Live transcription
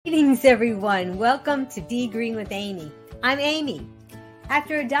Greetings, everyone. Welcome to Be Green with Amy. I'm Amy.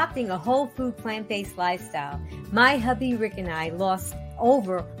 After adopting a whole food plant-based lifestyle, my hubby Rick and I lost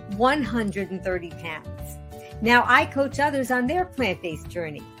over 130 pounds. Now I coach others on their plant-based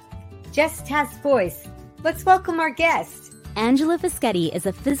journey. Just Task Voice. Let's welcome our guest. Angela Fischetti is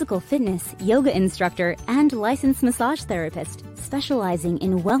a physical fitness, yoga instructor, and licensed massage therapist specializing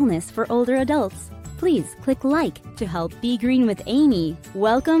in wellness for older adults. Please click like to help Be Green with Amy.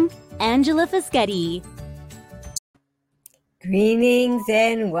 Welcome, Angela Fischetti. Greetings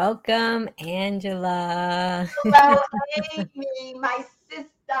and welcome, Angela. Hello, Amy, my sister.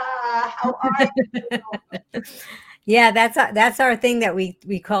 How are you? Yeah, that's our thing that we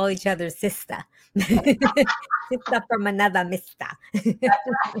call each other sister. Sister from another mister.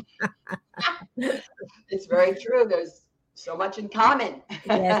 It's very true. There's so much in common.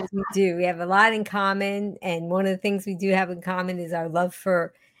 Yes, we do. We have a lot in common. And one of the things we do have in common is our love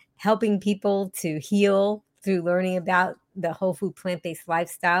for helping people to heal through learning about the whole food plant-based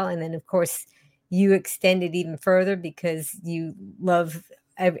lifestyle. And then, of course, you extend it even further because you love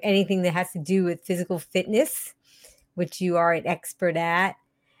anything that has to do with physical fitness, which you are an expert at.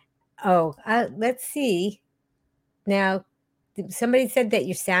 Oh, let's see. Now, somebody said that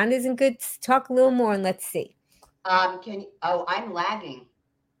your sound isn't good. Talk a little more and let's see. I'm lagging.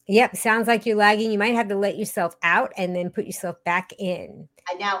 Yep, sounds like you're lagging. You might have to let yourself out and then put yourself back in.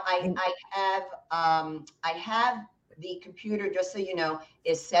 I have the computer, just so you know,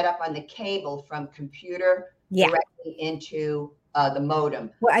 is set up on the cable from computer directly into the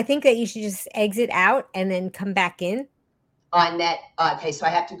modem. Well, I think that you should just exit out and then come back in. On that, okay, so I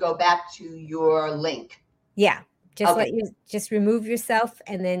have to go back to your link. Yeah, just remove yourself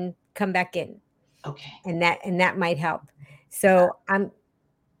and then come back in. Okay. And that might help. So I'm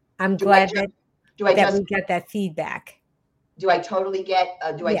glad that we got that feedback. Do I totally get?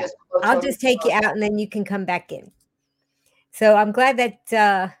 I'll just take you out and then you can come back in. So I'm glad that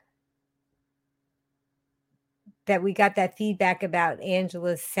that we got that feedback about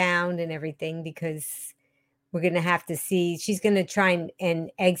Angela's sound and everything, because we're going to have to see. She's going to try and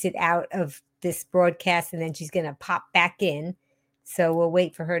exit out of this broadcast and then she's going to pop back in. So we'll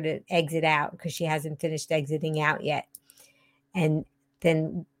wait for her to exit out because she hasn't finished exiting out yet. And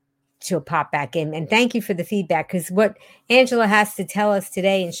then she'll pop back in. And thank you for the feedback, because what Angela has to tell us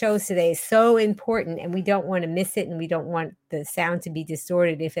today and show us today is so important, and we don't want to miss it, and we don't want the sound to be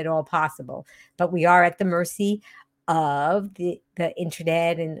distorted if at all possible. But we are at the mercy of the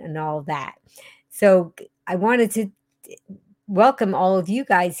internet and all of that. So I wanted to welcome all of you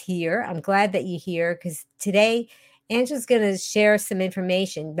guys here. I'm glad that you're here, because today Angela's going to share some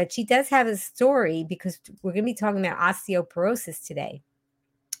information, but she does have a story, because we're going to be talking about osteoporosis today.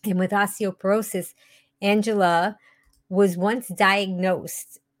 And with osteoporosis, Angela was once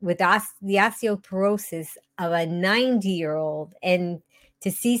diagnosed with the osteoporosis of a 90-year-old. And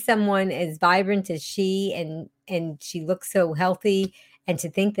to see someone as vibrant as she, and she looks so healthy, and to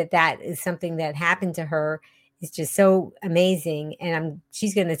think that is something that happened to her is just so amazing. And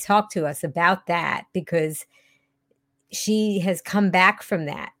she's going to talk to us about that, because she has come back from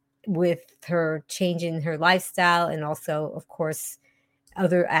that with her change in her lifestyle, and also, of course,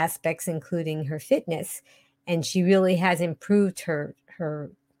 other aspects, including her fitness. And she really has improved her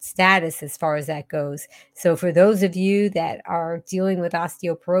status as far as that goes. So for those of you that are dealing with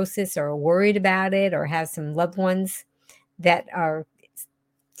osteoporosis or are worried about it, or have some loved ones that are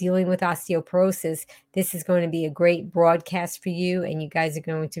dealing with osteoporosis, this is going to be a great broadcast for you. And you guys are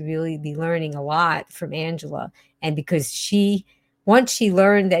going to really be learning a lot from Angela. And because once she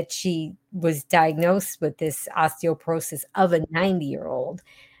learned that she was diagnosed with this osteoporosis of a 90-year-old.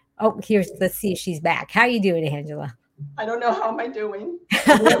 Oh, let's see if she's back. How are you doing, Angela? I don't know. How am I doing?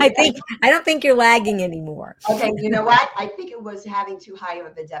 I don't think you're lagging anymore. Okay. You know what? I think it was having too high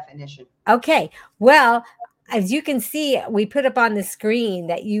of a definition. Okay. Well, as you can see, we put up on the screen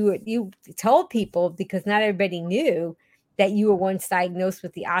that you told people, because not everybody knew that you were once diagnosed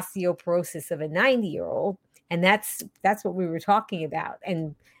with the osteoporosis of a 90-year-old. And that's what we were talking about.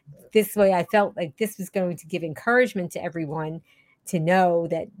 And this way, I felt like this was going to give encouragement to everyone to know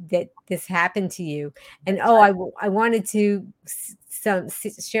that this happened to you. And I wanted to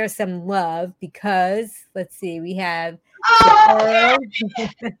share some love, because let's see, we have. Oh,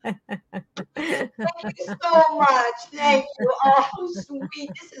 thank you so much. Thank you. Oh, sweet.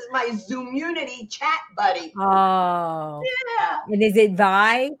 This is my Zoomunity chat buddy. Oh, yeah. And is it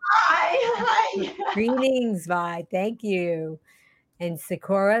Vi? Hi. Greetings, Vi. Thank you. And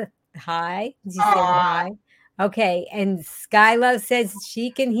Sakura, hi. Did you say hi? Okay. And Skylove says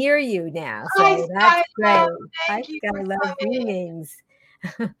she can hear you now. So hi, that's Skylove. great. Hi, Skylove. Greetings.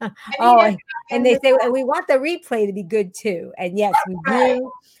 Oh, and they say, and we want the replay to be good too. And yes, we Right.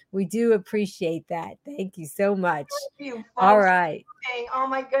 do. We do appreciate that. Thank you so much. Thank you, folks. All right. Oh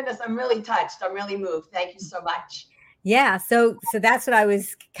my goodness, I'm really touched. I'm really moved. Thank you so much. Yeah, so that's what I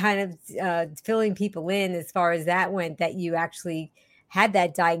was kind of filling people in as far as that went, that you actually had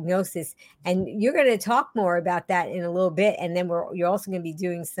that diagnosis, and you're going to talk more about that in a little bit, and then you're also going to be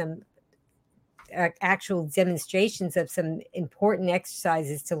doing some actual demonstrations of some important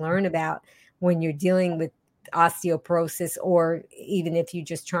exercises to learn about when you're dealing with osteoporosis, or even if you're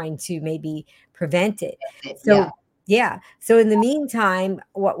just trying to maybe prevent it. So yeah. So in the meantime,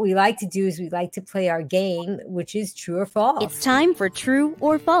 what we like to do is we like to play our game, which is true or false. It's time for True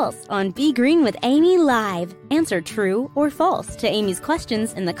or False on Be Green with Amy Live. Answer true or false to Amy's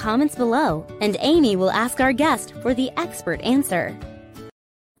questions in the comments below, and Amy will ask our guest for the expert answer.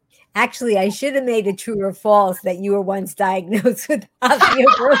 Actually, I should have made a true or false that you were once diagnosed with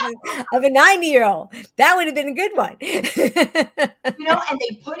osteoporosis of a 90-year-old. That would have been a good one. And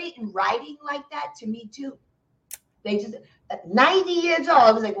they put it in writing like that to me too. They just, 90 years old.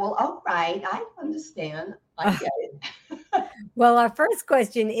 I was like, well, all right, I understand. I get it. Well, our first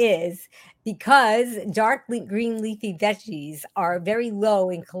question is, because dark green leafy veggies are very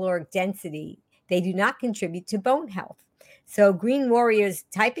low in caloric density, they do not contribute to bone health. So Green Warriors,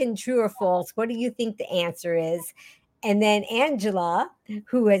 type in true or false. What do you think the answer is? And then Angela,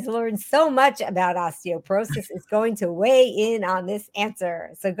 who has learned so much about osteoporosis, is going to weigh in on this answer.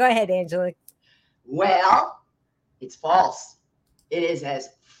 So go ahead, Angela. Well, it's false. It is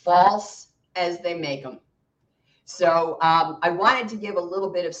as false as they make them. So I wanted to give a little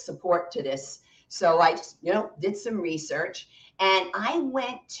bit of support to this. So I just, did some research, and I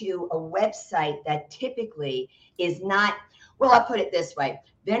went to a website that typically is not, well, I'll put it this way.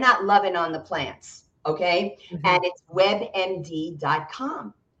 They're not loving on the plants, okay? Mm-hmm. And it's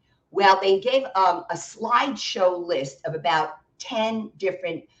webmd.com. Well, they gave a slideshow list of about 10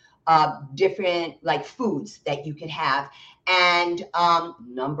 different like foods that you could have. And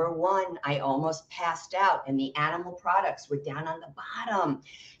number one, I almost passed out, and the animal products were down on the bottom.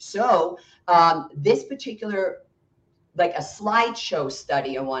 So this particular, like a slideshow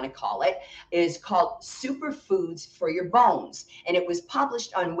study, I want to call it, is called Superfoods for Your Bones. And it was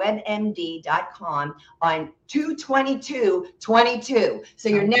published on webmd.com on 2/22/22. So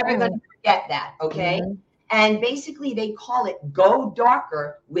you're never going to forget that, okay? Mm-hmm. And basically they call it Go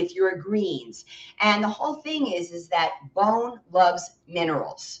Darker with Your Greens. And the whole thing is that bone loves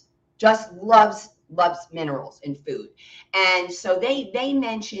minerals, just loves minerals in food. And so they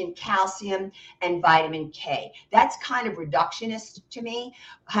mention calcium and vitamin K. That's kind of reductionist to me.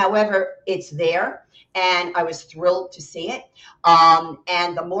 However, it's there, and I was thrilled to see it.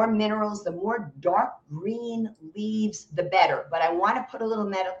 And the more minerals, the more dark green leaves, the better. But I want to put a little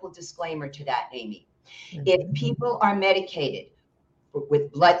medical disclaimer to that, Amy. If people are medicated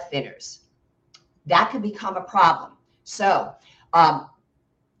with blood thinners, that could become a problem. So,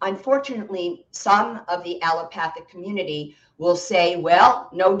 unfortunately, some of the allopathic community will say, well,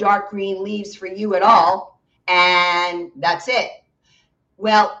 no dark green leaves for you at all, and that's it.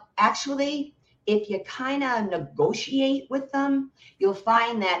 Well, actually, if you kind of negotiate with them, you'll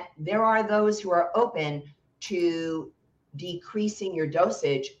find that there are those who are open to decreasing your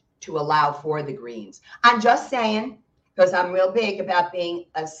dosage to allow for the greens. I'm just saying, because I'm real big about being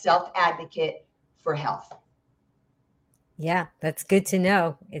a self-advocate for health. Yeah, that's good to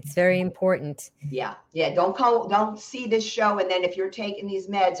know. It's very important. Yeah. Don't see this show, and then if you're taking these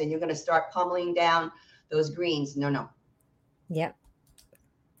meds and you're going to start pummeling down those greens, no. Yep.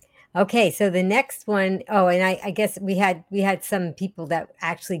 Okay, so the next one, and I guess we had some people that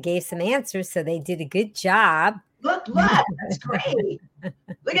actually gave some answers, so they did a good job. Look, that's great.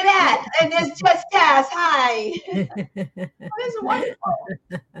 Look at that. And there's Just Jazz. Hi. That is wonderful.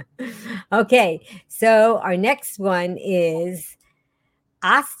 Okay, so our next one is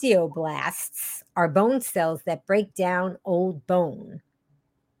osteoblasts are bone cells that break down old bone.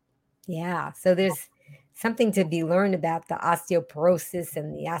 Yeah, so there's something to be learned about the osteoporosis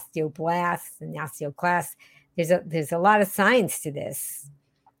and the osteoblasts and the osteoclasts. There's a lot of science to this.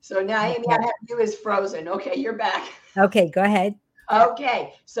 So now, Amy, I have you as frozen. Okay, you're back. Okay, go ahead.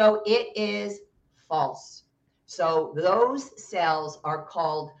 Okay, so it is false. So those cells are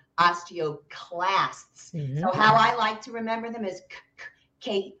called osteoclasts. Mm-hmm. So how I like to remember them is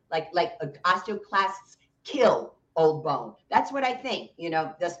like osteoclasts kill old bone. That's what I think,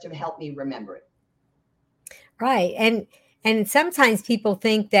 just to help me remember it. Right, and sometimes people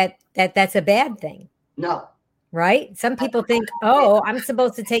think that that's a bad thing. No, right? Some people think, oh, I'm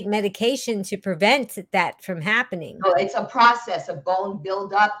supposed to take medication to prevent that from happening. No, it's a process of bone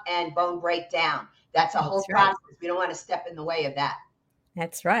buildup and bone breakdown. That's a whole process. We don't want to step in the way of that.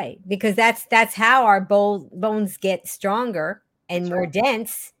 That's right, because that's how our bones get stronger and more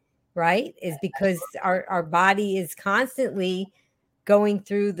dense, right? Is because our body is constantly going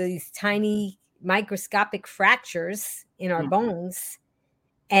through these tiny microscopic fractures in our bones,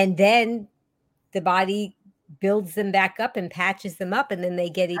 and then the body builds them back up and patches them up, and then they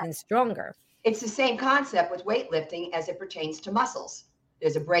get even stronger. It's the same concept with weightlifting as it pertains to muscles.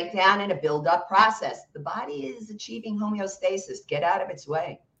 There's a breakdown and a build-up process. The body is achieving homeostasis. Get out of its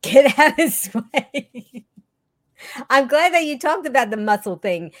way. Get out of its way. I'm glad that you talked about the muscle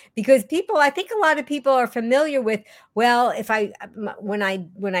thing, because I think a lot of people are familiar with, well, when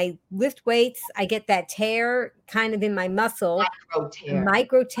I lift weights, I get that tear kind of in my muscle.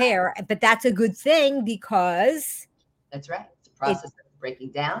 Micro tear. But that's a good thing because. That's right. It's a process of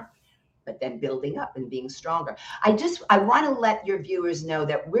breaking down, but then building up and being stronger. I want to let your viewers know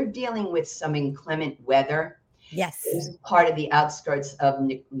that we're dealing with some inclement weather. Yes. It was part of the outskirts of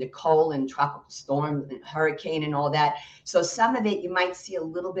Nicole and tropical storm and hurricane and all that. So some of it, you might see a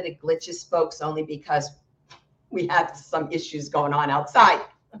little bit of glitches, folks, only because we have some issues going on outside.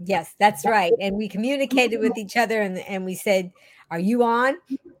 Yes, that's right. And we communicated with each other and we said, are you on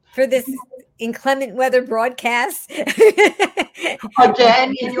for this inclement weather broadcast?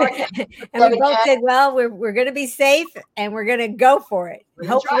 Again, in your and we both said, well, we're going to be safe and we're going to go for it.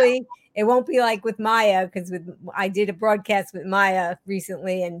 Hopefully it won't be like with Maya, because I did a broadcast with Maya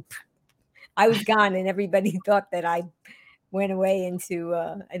recently and I was gone and everybody thought that I went away into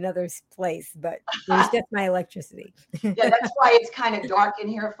another place, but it was just my electricity. Yeah, that's why it's kind of dark in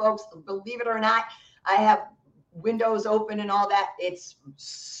here, folks. Believe it or not, I have windows open and all that. It's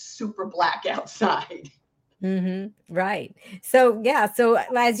super black outside. Mm-hmm. Right. So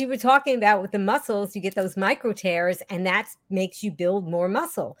as you were talking about with the muscles, you get those micro tears, and that makes you build more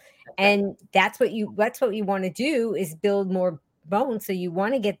muscle. And that's what you want to do, is build more bone. So you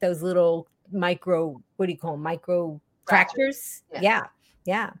want to get those little micro, what do you call them? Micro fractures? Yeah.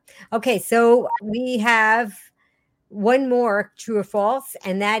 Okay. So we have one more, true or false,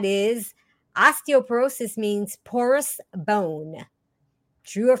 and that is osteoporosis means porous bone.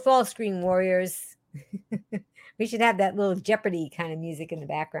 True or false, Green Warriors? We should have that little Jeopardy kind of music in the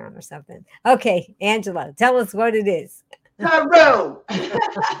background or something. Okay, Angela, tell us what it is. True.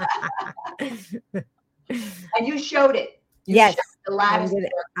 And you showed it. Yes. Showed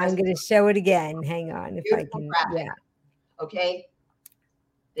I'm going to show it again. Hang on, if I can. Graphic. Yeah. Okay.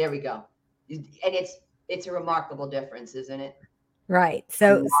 There we go. And it's a remarkable difference, isn't it? Right.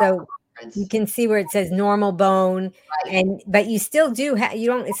 So you can see where it says normal bone, right. But you still do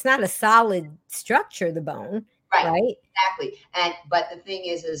it's not a solid structure, the bone, right? Exactly. But the thing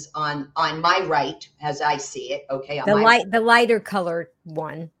is on my right, as I see it, okay, on the lighter colored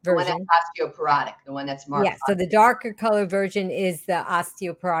version, the one that's osteoporotic, the one that's marked. Yeah. So the darker color version is the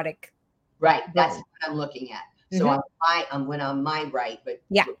osteoporotic. Right. That's what I'm looking at. So I'm on my right, but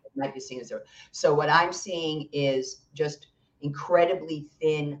yeah, it might be seen as there. So what I'm seeing is just incredibly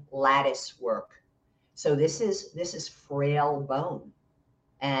thin lattice work. So this is frail bone.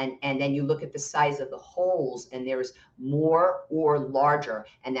 And then you look at the size of the holes, and there's more or larger,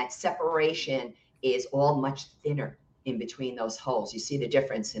 and that separation is all much thinner in between those holes. You see the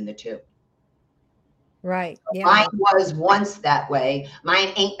difference in the two. Right. Yeah. Mine was once that way.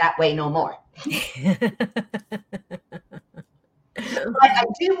 Mine ain't that way no more. But I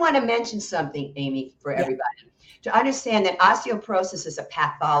do want to mention something, Amy, for everybody. To understand that osteoporosis is a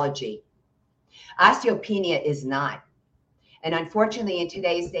pathology. Osteopenia is not. And unfortunately, in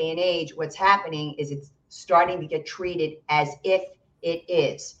today's day and age, what's happening is it's starting to get treated as if it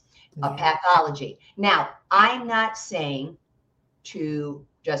is a pathology. Now, I'm not saying to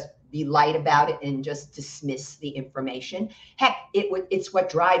just be light about it and just dismiss the information. Heck, it's what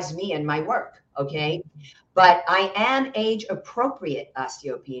drives me in my work, okay? But I am age-appropriate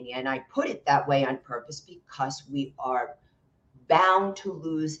osteopenia, and I put it that way on purpose because we are bound to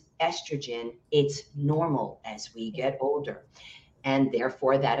lose estrogen. It's normal as we get older, and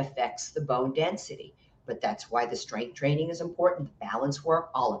therefore that affects the bone density. But that's why the strength training is important, the balance work,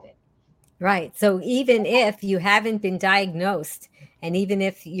 all of it. Right. So even if you haven't been diagnosed, and even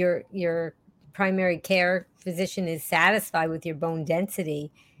if your primary care physician is satisfied with your bone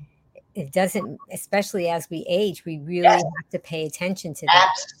density, it doesn't, especially as we age, we really have to pay attention to that.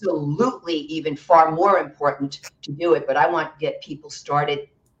 Absolutely, even far more important to do it. But I want to get people started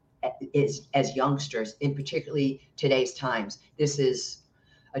as youngsters, in particularly today's times. This is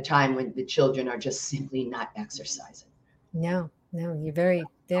a time when the children are just simply not exercising. No, you're very,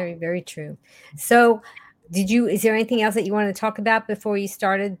 very, very true. So is there anything else that you want to talk about before you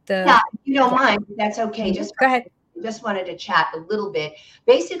started the? Yeah, if you don't mind, that's okay. Just go ahead. Just wanted to chat a little bit.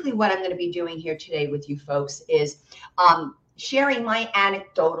 Basically, what I'm going to be doing here today with you folks is sharing my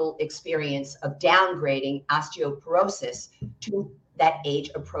anecdotal experience of downgrading osteoporosis to that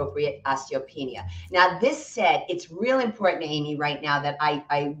age-appropriate osteopenia. Now, this said, it's real important, Amy, right now that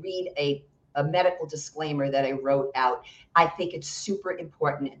I read a medical disclaimer that I wrote out. I think it's super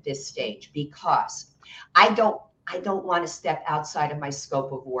important at this stage because I don't want to step outside of my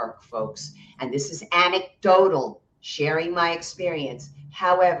scope of work, folks. And this is anecdotal, sharing my experience.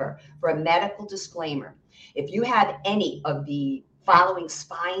 However, for a medical disclaimer, if you have any of the following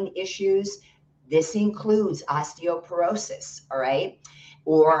spine issues, this includes osteoporosis, all right,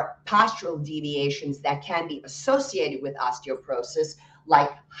 or postural deviations that can be associated with osteoporosis,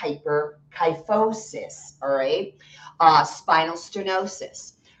 like hyperkyphosis, all right, spinal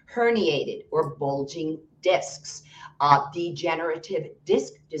stenosis, herniated or bulging discs, degenerative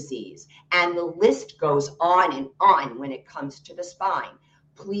disc disease, and the list goes on and on when it comes to the spine.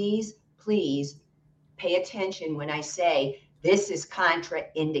 Please pay attention when I say this is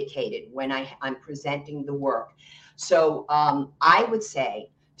contraindicated when I'm presenting the work. So I would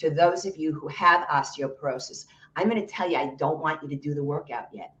say to those of you who have osteoporosis, I'm going to tell you, I don't want you to do the workout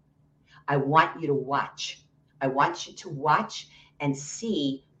yet. I want you to watch. I want you to watch and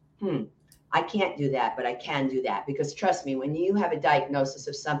see, I can't do that, but I can do that. Because trust me, when you have a diagnosis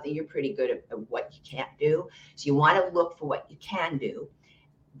of something, you're pretty good at what you can't do. So you want to look for what you can do.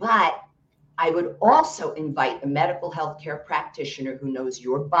 But I would also invite a medical healthcare practitioner who knows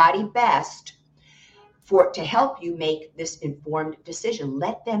your body best to help you make this informed decision.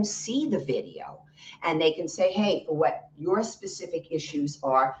 Let them see the video and they can say, hey, for what your specific issues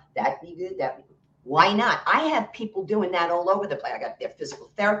are, that'd be good, why not? I have people doing that all over the place. I got their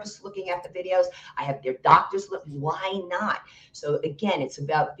physical therapists looking at the videos. I have their doctors why not? So again, it's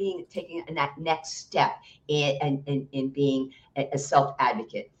about taking that next step in being a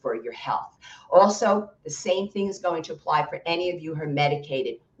self-advocate for your health. Also, the same thing is going to apply for any of you who are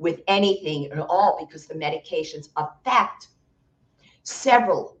medicated with anything at all, because the medications affect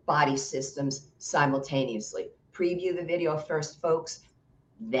several body systems simultaneously. Preview the video first, folks,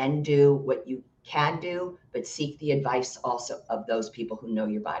 then do what you can do, but seek the advice also of those people who know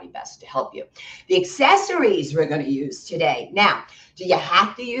your body best to help you. The accessories we're going to use today. Now, do you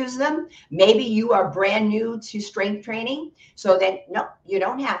have to use them? Maybe you are brand new to strength training, so then no, you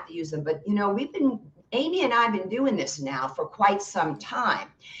don't have to use them. But Amy and I have been doing this now for quite some time.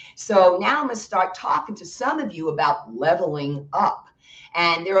 So now I'm going to start talking to some of you about leveling up.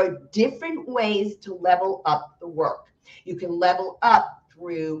 And there are different ways to level up the work. You can level up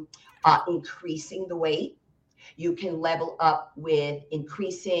through increasing the weight. You can level up with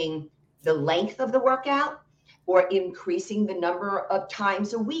increasing the length of the workout or increasing the number of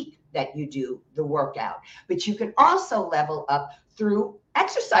times a week that you do the workout. But you can also level up through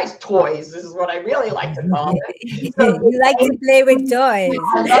exercise toys. This is what I really like to call it. So you like to play with toys.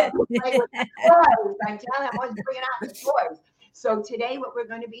 I love to play with toys. I'm telling you, I'm always bringing out the toys. So today what we're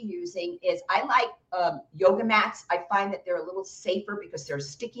going to be using is, I like yoga mats. I find that they're a little safer because they're a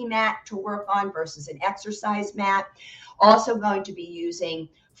sticky mat to work on versus an exercise mat. Also going to be using,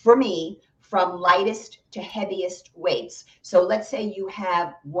 for me, from lightest to heaviest weights. So let's say you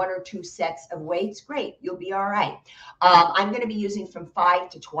have 1 or 2 sets of weights. Great, you'll be all right. I'm going to be using from 5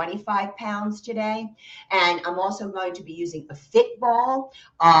 to 25 pounds today. And I'm also going to be using a fit ball,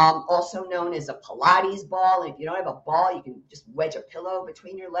 also known as a Pilates ball. And if you don't have a ball, you can just wedge a pillow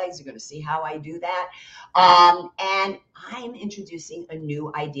between your legs. You're going to see how I do that. And I'm introducing a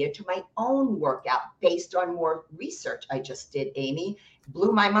new idea to my own workout based on more research I just did, Amy.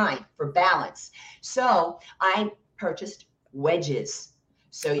 Blew my mind for balance. So I purchased wedges.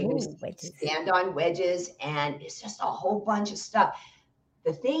 So you can stand on wedges, and it's just a whole bunch of stuff.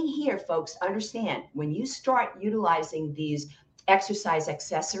 The thing here, folks, understand, when you start utilizing these exercise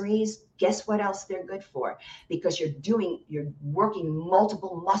accessories, guess what else they're good for? Because you're working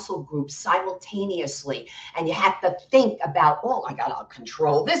multiple muscle groups simultaneously, and you have to think about, oh, I gotta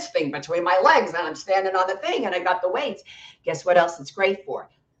control this thing between my legs, and I'm standing on the thing, and I got the weights. Guess what else it's great for?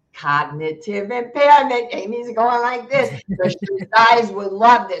 Cognitive impairment. Amy's going like this. You guys would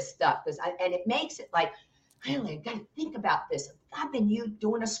love this stuff, and it makes it like, really, I got to think about this. I've been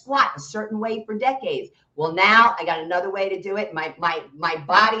doing a squat a certain way for decades. Well, now I got another way to do it. My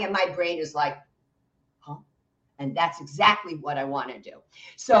body and my brain is like, huh? And that's exactly what I want to do.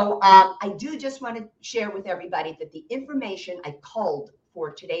 So I do just want to share with everybody that the information I culled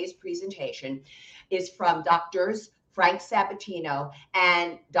for today's presentation is from Doctors Frank Sabatino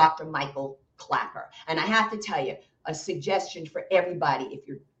and Dr. Michael Clapper. And I have to tell you, a suggestion for everybody, if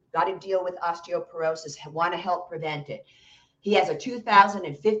you've got to deal with osteoporosis, want to help prevent it. He has a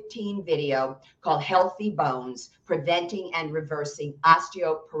 2015 video called Healthy Bones, Preventing and Reversing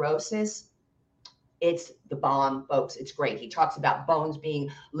Osteoporosis. It's the bomb, folks. It's great. He talks about bones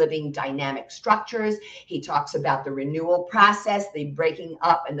being living dynamic structures. He talks about the renewal process, the breaking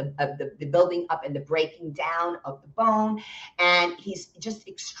up and the building up and the breaking down of the bone. And he's just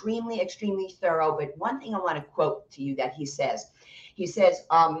extremely, extremely thorough. But one thing I want to quote to you that he says,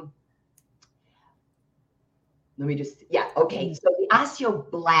 let me just, okay. So the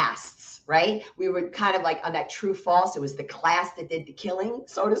osteoblasts, right? We were kind of like on that true false. It was the class that did the killing,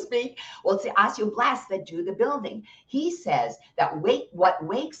 so to speak. Well, it's the osteoblasts that do the building. He says that what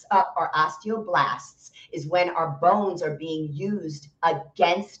wakes up our osteoblasts is when our bones are being used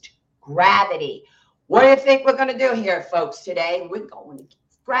against gravity. What do you think we're going to do here, folks, today? We're going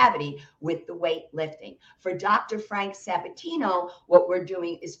against gravity with the weightlifting. For Dr. Frank Sabatino, what we're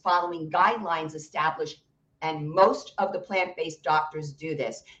doing is following guidelines established, and most of the plant-based doctors do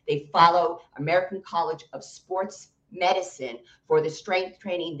this. They follow American College of Sports Medicine for the strength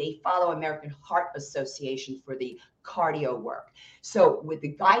training. They follow American Heart Association for the cardio work. So with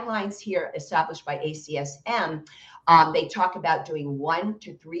the guidelines here established by ACSM, they talk about doing 1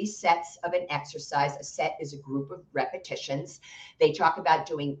 to 3 sets of an exercise. A set is a group of repetitions. They talk about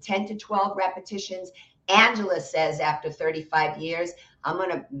doing 10 to 12 repetitions. Angela says after 35 years, I'm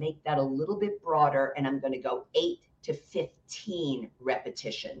going to make that a little bit broader, and I'm going to go 8 to 15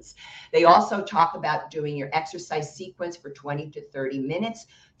 repetitions. They also talk about doing your exercise sequence for 20 to 30 minutes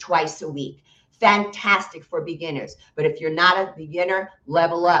twice a week. Fantastic for beginners. But if you're not a beginner,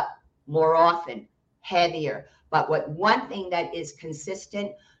 level up more often, heavier. But one thing that is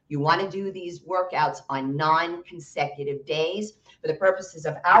consistent, you want to do these workouts on non-consecutive days. For the purposes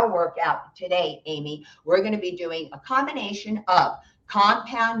of our workout today, Amy, we're going to be doing a combination of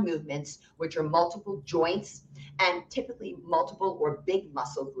compound movements, which are multiple joints and typically multiple or big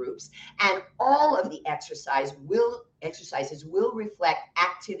muscle groups. And all of the exercises will reflect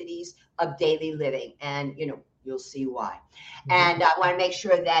activities of daily living. And, you'll see why. And I want to make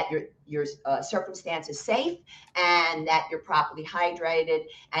sure that your circumstance is safe and that you're properly hydrated.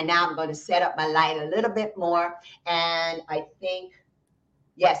 And now I'm going to set up my light a little bit more. And I think,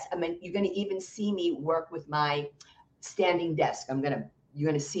 yes, you're going to even see me work with my standing desk. You're going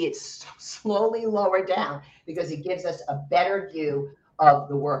to see it slowly lower down because it gives us a better view of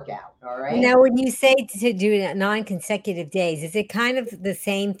the workout. All right. Now, when you say to do it non-consecutive days, is it kind of the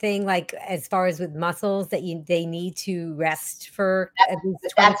same thing, like as far as with muscles that they need to rest for at least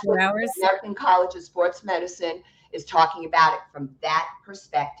 24 hours? The American College of Sports Medicine is talking about it from that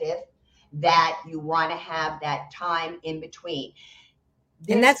perspective, that you want to have that time in between.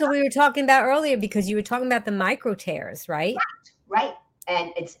 And that's what we were talking about earlier, because you were talking about the micro tears, right? Right.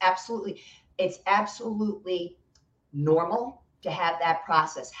 And it's absolutely normal to have that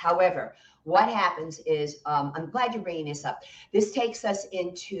process. However, what happens is, I'm glad you're bringing this up. This takes us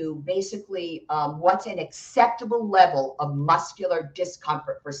into basically what's an acceptable level of muscular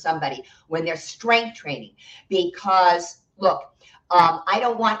discomfort for somebody when they're strength training. Because look, I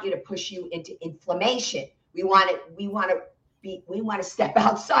don't want you to push you into inflammation. We want to step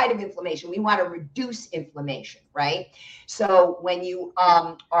outside of inflammation. We want to reduce inflammation, right? So when you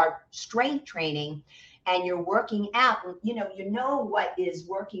are strength training and you're working out, you know what is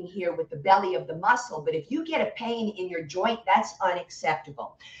working here with the belly of the muscle. But if you get a pain in your joint, that's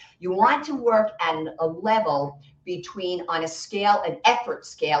unacceptable. You want to work at a level between, on a scale, an effort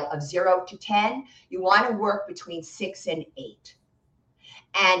scale of 0 to 10, you want to work between 6 and 8.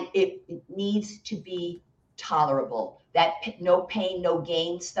 And it needs to be tolerable. That no pain, no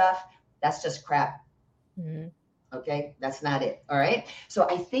gain stuff, that's just crap. Mm-hmm. Okay, that's not it. All right. So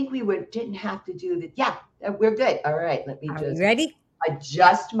I think didn't have to do that. Yeah, we're good. All right. Let me just ready?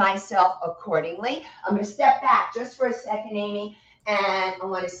 Adjust myself accordingly. I'm going to step back just for a second, Amy, and I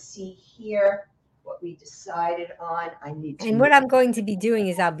want to see here what we decided on. And what I'm going to be doing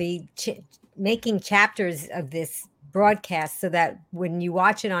is I'll be making chapters of this broadcast so that when you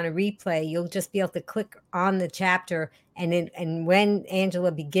watch it on a replay, you'll just be able to click on the chapter, and when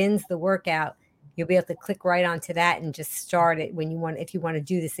Angela begins the workout, you'll be able to click right onto that and just start it if you want to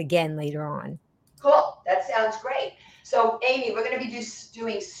do this again later on. Cool. That sounds great. So, Amy, we're going to be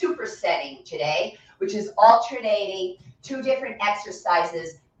doing supersetting today, which is alternating 2 different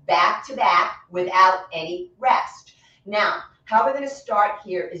exercises back to back without any rest. Now, How we're going to start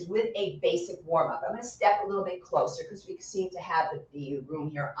here is with a basic warm-up. I'm going to step a little bit closer because we seem to have the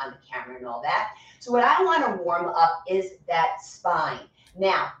room here on the camera and all that. So what I want to warm up is that spine.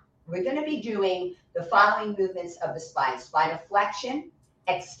 Now, we're going to be doing the following movements of the spine: spinal flexion,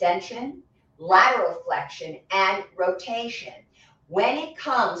 extension, lateral flexion, and rotation. When it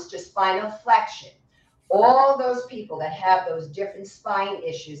comes to spinal flexion, all those people that have those different spine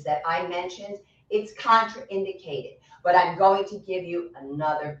issues that I mentioned, it's contraindicated. But I'm going to give you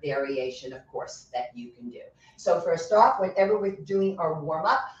another variation, of course, that you can do. So first off, whenever we're doing our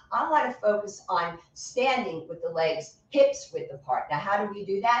warm-up, I want to focus on standing with the legs hips width apart. Now, how do we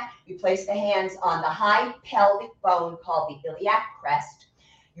do that? You place the hands on the high pelvic bone called the iliac crest.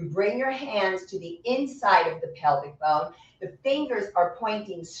 You bring your hands to the inside of the pelvic bone. The fingers are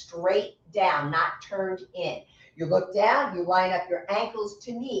pointing straight down, not turned in. You look down, you line up your ankles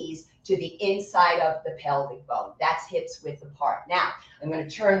to knees to the inside of the pelvic bone. That's hips width apart. Now, I'm going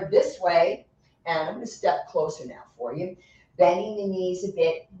to turn this way, and I'm going to step closer now for you. Bending the knees a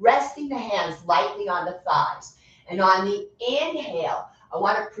bit, resting the hands lightly on the thighs. And on the inhale, I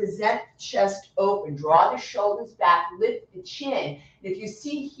want to present the chest open, draw the shoulders back, lift the chin. If you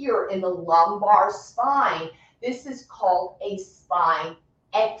see here in the lumbar spine, this is called a spine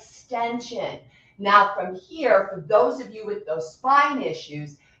extension. Now from here, for those of you with those spine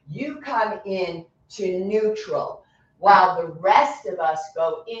issues, you come in to neutral, while the rest of us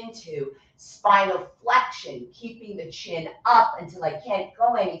go into spinal flexion, keeping the chin up until I can't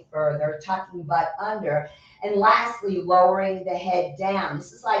go any further, tucking butt under, and lastly, lowering the head down.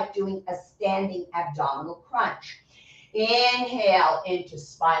 This is like doing a standing abdominal crunch. Inhale into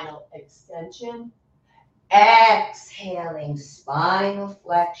spinal extension, exhaling spinal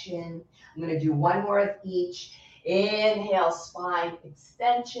flexion. I'm going to do one more of each. Inhale, spine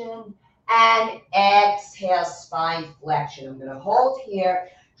extension, and exhale, spine flexion. I'm going to hold here,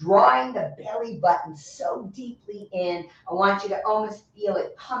 drawing the belly button so deeply in. I want you to almost feel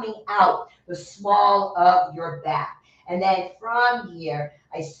it coming out the small of your back. And then from here,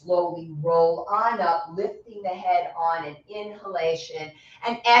 I slowly roll on up, lifting the head on an inhalation,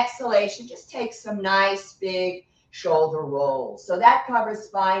 and exhalation. Just take some nice big shoulder rolls. So that covers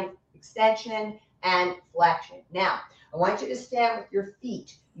spine extension and flexion. Now, I want you to stand with your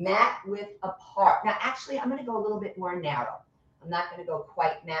feet mat width apart. Now, actually, I'm going to go a little bit more narrow. I'm not going to go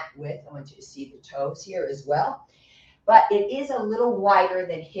quite mat width. I want you to see the toes here as well. But it is a little wider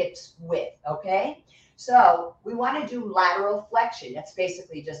than hips width, okay? So we want to do lateral flexion. That's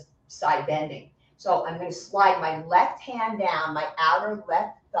basically just side bending. So I'm going to slide my left hand down my outer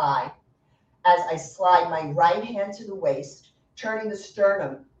left thigh as I slide my right hand to the waist, turning the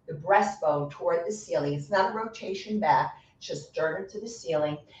sternum, the breastbone toward the ceiling. It's not a rotation back, just sternum to the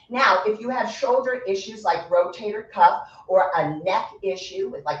ceiling. Now, if you have shoulder issues like rotator cuff or a neck issue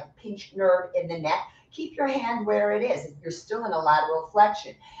with like a pinched nerve in the neck, keep your hand where it is if you're still in a lateral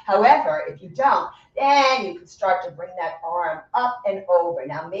flexion. However, if you don't, then you can start to bring that arm up and over.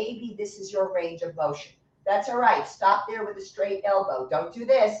 Now, maybe this is your range of motion. That's all right. Stop there with a straight elbow. Don't do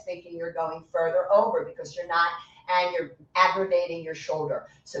this thinking you're going further over, because you're not, and you're aggravating your shoulder.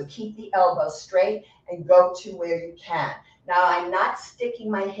 So keep the elbow straight and go to where you can. Now, I'm not sticking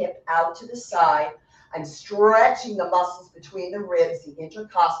my hip out to the side. I'm stretching the muscles between the ribs, the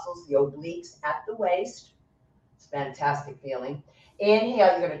intercostals, the obliques at the waist. It's a fantastic feeling.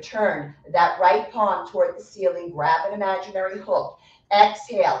 Inhale, you're going to turn that right palm toward the ceiling, grab an imaginary hook.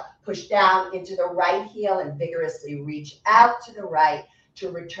 Exhale, push down into the right heel and vigorously reach out to the right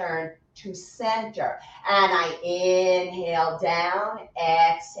to return to center. And I inhale down,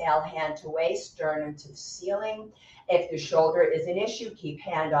 exhale, hand to waist, sternum to the ceiling. If the shoulder is an issue, keep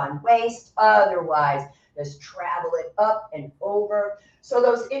hand on waist. Otherwise, just travel it up and over. So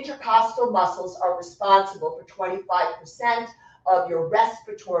those intercostal muscles are responsible for 25% of your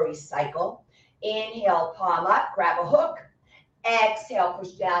respiratory cycle. Inhale, palm up, grab a hook. Exhale,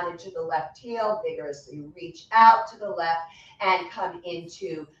 push down into the left heel, vigorously reach out to the left and come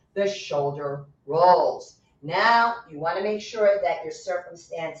into the shoulder rolls. Now, you want to make sure that your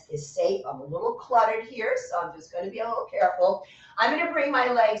circumstance is safe. I'm a little cluttered here, so I'm just going to be a little careful. I'm going to bring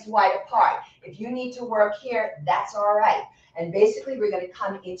my legs wide apart. If you need to work here, that's all right. And basically, we're going to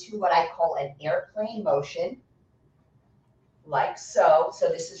come into what I call an airplane motion, like so. So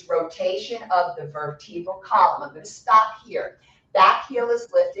this is rotation of the vertebral column. I'm going to stop here. Back heel is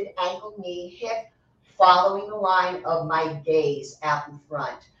lifted, ankle, knee, hip, following the line of my gaze out in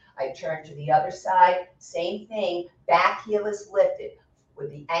front. I turn to the other side, same thing, back heel is lifted with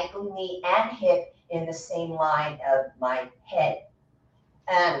the ankle, knee, and hip in the same line of my head.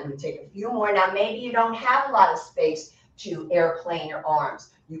 And I'm going to take a few more. Now, maybe you don't have a lot of space to airplane your arms.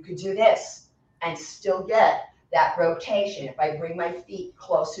 You could do this and still get that rotation. If I bring my feet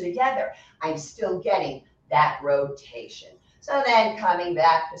closer together, I'm still getting that rotation. So then coming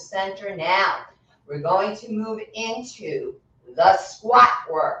back to center now, we're going to move into the squat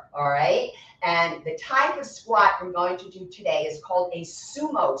work, all right? And the type of squat we're going to do today is called a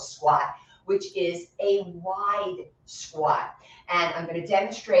sumo squat, which is a wide squat. And I'm going to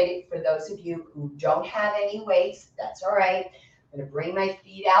demonstrate it for those of you who don't have any weights. That's all right. I'm going to bring my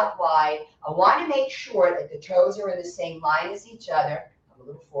feet out wide. I want to make sure that the toes are in the same line as each other. Come a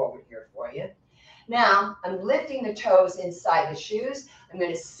little forward here for you. Now, I'm lifting the toes inside the shoes. I'm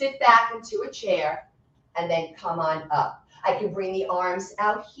going to sit back into a chair and then come on up. I can bring the arms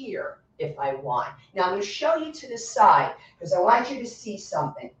out here if I want. Now, I'm going to show you to the side because I want you to see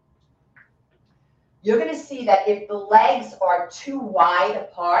something. You're going to see that if the legs are too wide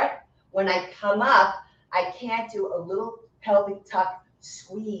apart, when I come up, I can't do a little pelvic tuck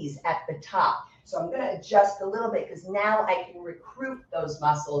squeeze at the top. So I'm going to adjust a little bit because now I can recruit those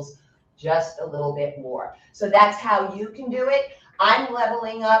muscles just a little bit more. So that's how you can do it. I'm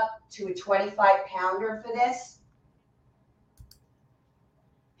leveling up to a 25-pounder for this.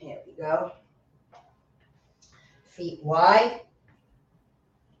 Here we go. Feet wide.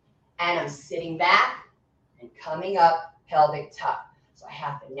 And I'm sitting back and coming up, pelvic tuck. So I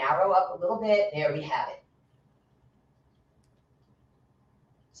have to narrow up a little bit. There we have it.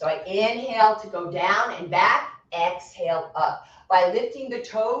 So I inhale to go down and back, exhale up. By lifting the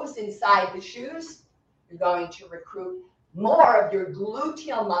toes inside the shoes, you're going to recruit more of your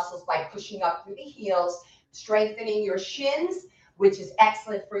gluteal muscles by pushing up through the heels, strengthening your shins, which is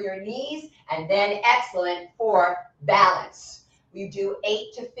excellent for your knees, and then excellent for balance. We do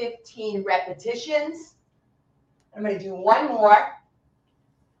 8 to 15 repetitions. I'm going to do one more.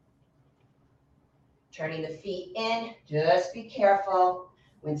 Turning the feet in, just be careful.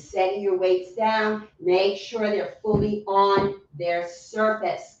 When setting your weights down, make sure they're fully on their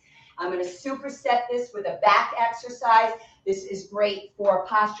surface. I'm going to superset this with a back exercise. This is great for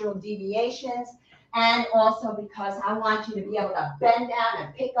postural deviations and also because I want you to be able to bend down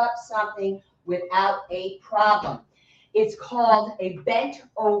and pick up something without a problem. It's called a bent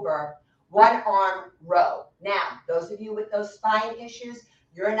over one arm row. Now, those of you with those spine issues,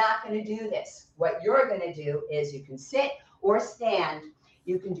 you're not going to do this. What you're going to do is you can sit or stand.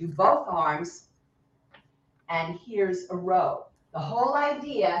 You can do both arms, and here's a row. The whole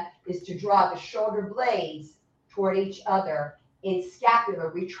idea is to draw the shoulder blades toward each other in scapular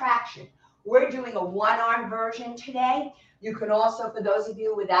retraction. We're doing a one-arm version today. You can also, for those of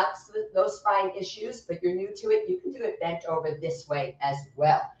you without those spine issues, but you're new to it, you can do it bent over this way as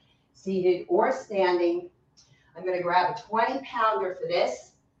well. Seated or standing. I'm going to grab a 20-pounder for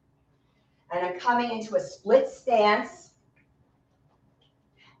this, and I'm coming into a split stance.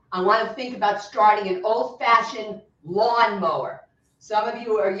 I want to think about starting an old-fashioned lawnmower. Some of you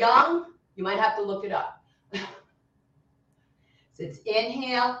who are young, you might have to look it up. So it's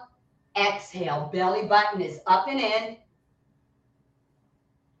inhale, exhale. Belly button is up and in.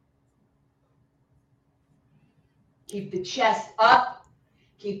 Keep the chest up.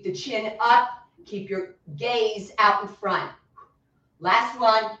 Keep the chin up. Keep your gaze out in front. Last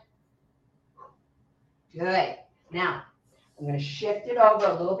one. Good. Now, I'm going to shift it over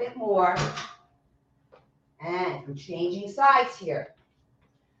a little bit more. And we're changing sides here.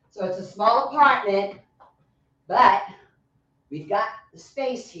 So it's a small apartment, but we've got the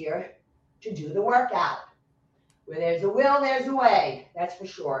space here to do the workout. Where there's a will, there's a way. That's for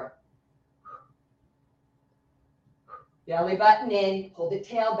sure. Belly button in, pull the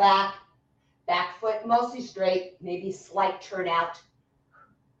tail back, back foot mostly straight, maybe slight turn out.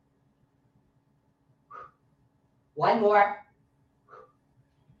 One more.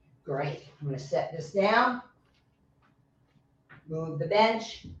 Great. I'm going to set this down. Move the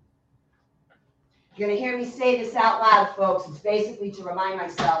bench. You're going to hear me say this out loud, folks. It's basically to remind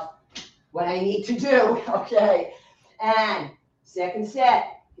myself what I need to do. Okay. And second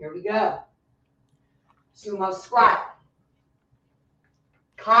set. Here we go. Sumo squat.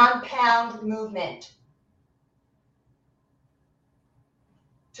 Compound movement.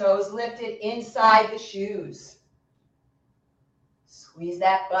 Toes lifted inside the shoes. Squeeze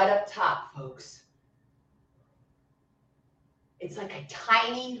that butt up top, folks. It's like a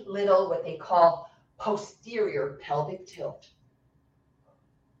tiny little, what they call posterior pelvic tilt.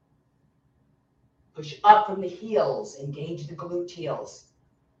 Push up from the heels, engage the gluteals.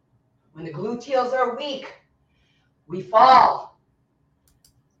 When the gluteals are weak, we fall.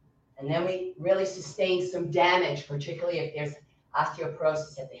 And then we really sustain some damage, particularly if there's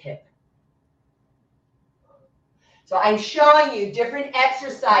osteoporosis at the hip. So I'm showing you different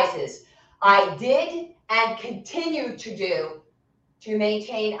exercises I did and continue to do to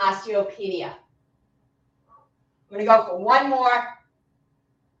maintain osteopenia. I'm going to go for one more.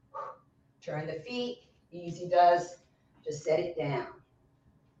 Turn the feet. Easy does. Just set it down.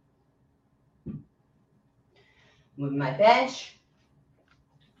 Move my bench.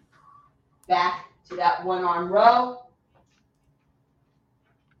 Back to that one arm row.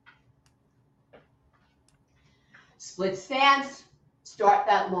 Split stance. Start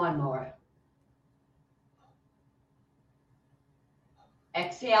that lawnmower.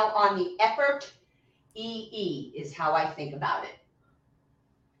 Exhale on the effort. EE is how I think about it.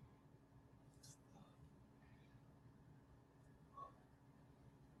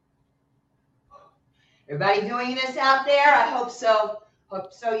 Everybody doing this out there? I hope so.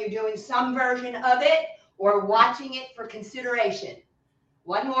 Hope so you're doing some version of it or watching it for consideration.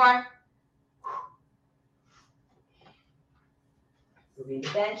 One more. Moving the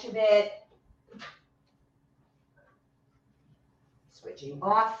bench a bit. Switching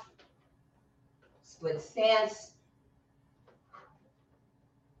off. Split stance.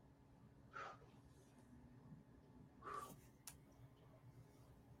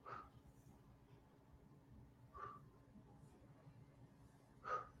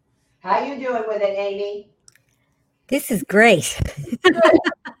 How you doing with it, Amy? This is great.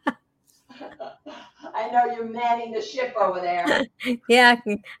 I know you're manning the ship over there. Yeah,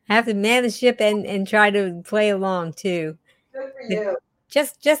 I have to man the ship and try to play along too. Good for you.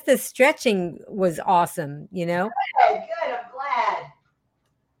 Just the stretching was awesome, you know? Good, good. I'm glad.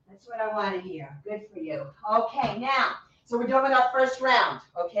 That's what I want to hear. Good for you. Okay, now, so we're doing our first round,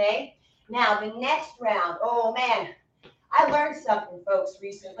 okay? Now, the next round, oh man, I learned something, folks,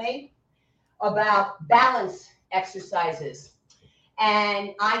 recently about balance exercises.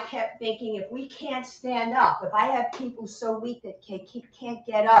 And I kept thinking, if we can't stand up, if I have people so weak that can't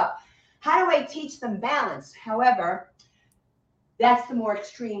get up, how do I teach them balance? However, that's the more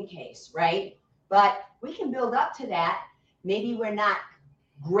extreme case, right? But we can build up to that. Maybe we're not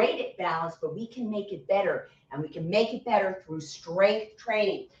great at balance, but we can make it better. And we can make it better through strength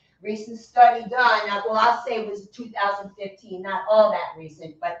training. Recent study done, well, I'll say it was 2015, not all that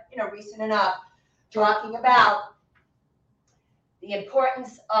recent, but recent enough, talking about the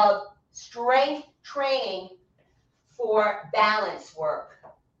importance of strength training for balance work,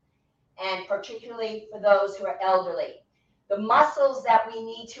 and particularly for those who are elderly. The muscles that we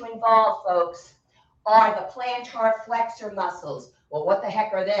need to involve, folks, are the plantar flexor muscles. Well, what the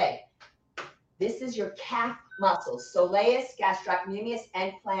heck are they? This is your calf muscles, soleus, gastrocnemius,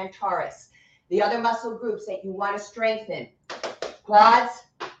 and plantaris. The other muscle groups that you want to strengthen: quads,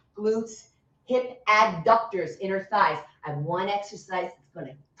 glutes, hip adductors, inner thighs. I have one exercise that's going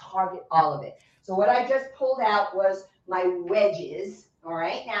to target all of it. So what I just pulled out was my wedges. All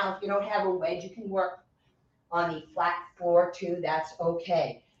right. Now, if you don't have a wedge, you can work on the flat floor too. That's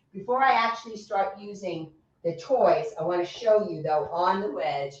okay. Before I actually start using the toys, I want to show you, though, on the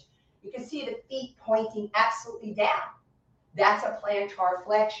wedge, you can see the feet pointing absolutely down. That's a plantar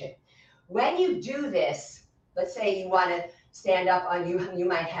flexion. When you do this, let's say you want to stand up on you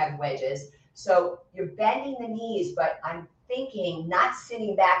might have wedges. So you're bending the knees, but I'm thinking not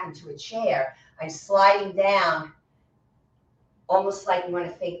sitting back into a chair. I'm sliding down, almost like you want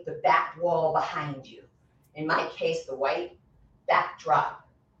to think the back wall behind you. In my case, the white backdrop.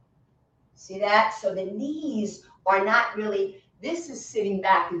 See that? So the knees are not really, this is sitting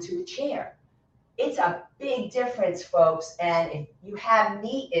back into a chair. It's a big difference, folks. And if you have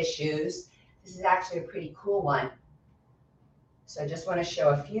knee issues, this is actually a pretty cool one. So I just want to show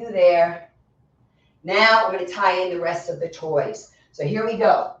a few there. Now I'm going to tie in the rest of the toys. So here we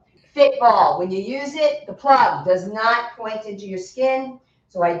go. Fit ball. When you use it, the plug does not point into your skin.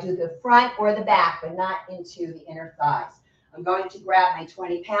 So I do the front or the back, but not into the inner thighs. I'm going to grab my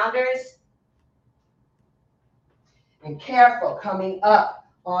 20-pounders. And careful coming up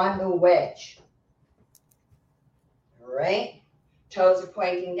on the wedge. All right. Toes are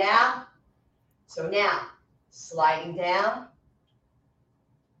pointing down. So now, sliding down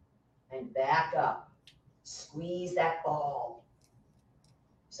and back up. Squeeze that ball.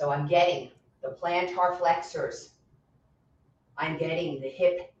 So I'm getting the plantar flexors. I'm getting the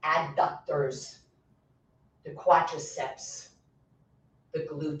hip adductors, the quadriceps, the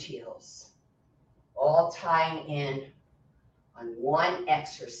gluteals, all tying in on one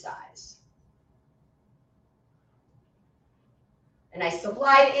exercise. And I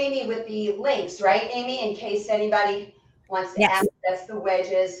supplied Amy with the links, right, Amy? In case anybody wants to access the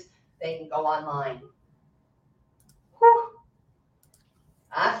wedges, they can go online. Whew.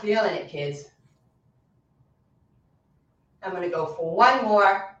 I'm feeling it, kids. I'm going to go for one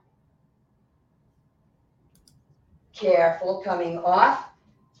more. Careful coming off.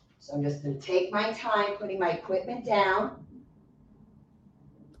 So I'm just going to take my time putting my equipment down.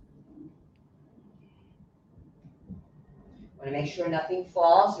 Want to make sure nothing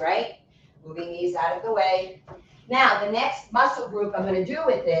falls, right? Moving these out of the way. Now, the next muscle group I'm going to do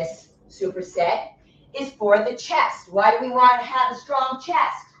with this superset is for the chest. Why do we want to have a strong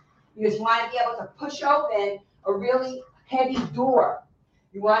chest? Because you want to be able to push open a really heavy door.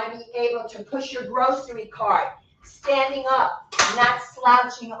 You want to be able to push your grocery cart standing up, not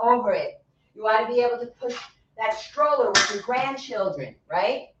slouching over it. You want to be able to push that stroller with your grandchildren,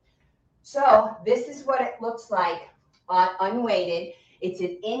 right? So this is what it looks like unweighted. It's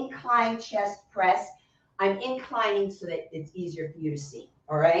an incline chest press. I'm inclining so that it's easier for you to see,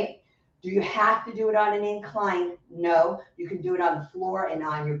 all right? Do you have to do it on an incline? No. You can do it on the floor and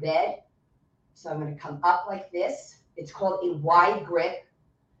on your bed. So I'm going to come up like this. It's called a wide grip,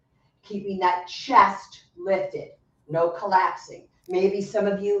 keeping that chest lifted, no collapsing. Maybe some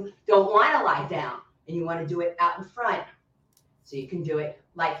of you don't want to lie down and you want to do it out in front. So you can do it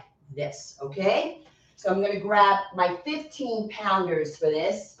like this, okay? So I'm going to grab my 15-pounders for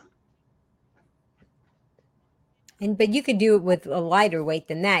this. But you could do it with a lighter weight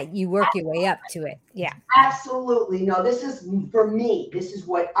than that. You work your way up to it. Yeah. Absolutely. No, this is for me. This is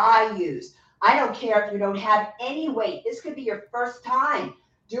what I use. I don't care if you don't have any weight. This could be your first time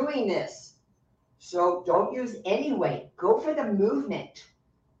doing this. So don't use any weight. Go for the movement.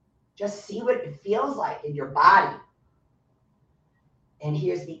 Just see what it feels like in your body. And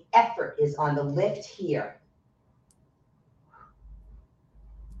here's the effort is on the lift here.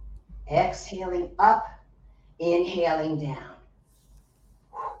 Exhaling up, inhaling down.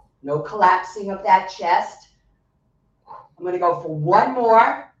 No collapsing of that chest. I'm going to go for one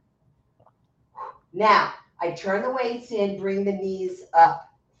more. Now, I turn the weights in, bring the knees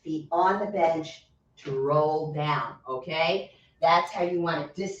up, feet on the bench to roll down, okay? That's how you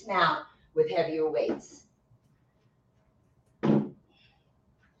want to dismount with heavier weights. And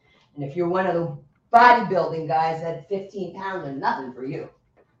if you're one of the bodybuilding guys, that 15 pounds is nothing for you.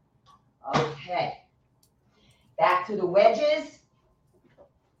 Okay. Back to the wedges.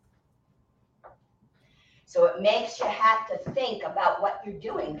 So it makes you have to think about what you're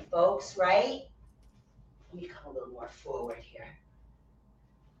doing, folks, right? Let me come a little more forward here.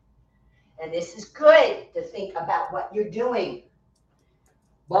 And this is good to think about what you're doing.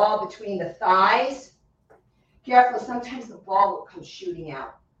 Ball between the thighs. Careful, sometimes the ball will come shooting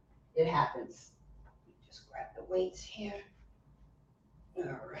out. It happens. Just grab the weights here. All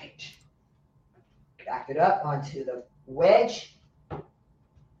right. Back it up onto the wedge.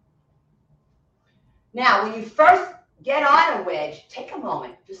 Now, when you first get on a wedge, take a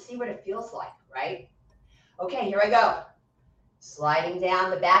moment. Just see what it feels like, right? Okay, here I go. Sliding down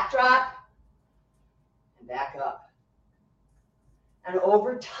the backdrop and back up. And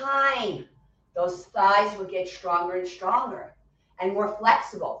over time, those thighs will get stronger and stronger and more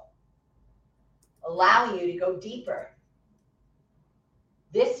flexible, allowing you to go deeper.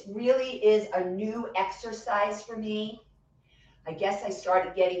 This really is a new exercise for me. I guess I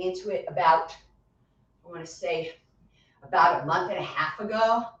started getting into it about, I want to say, about a month and a half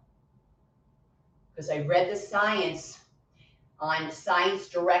ago, because I read the science on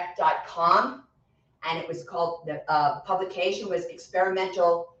ScienceDirect.com, and it was called, the publication was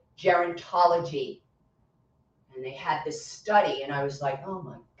Experimental Gerontology. And they had this study, and I was like, oh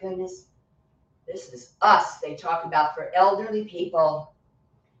my goodness, this is us. They talk about for elderly people,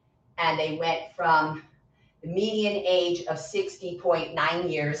 and they went from the median age of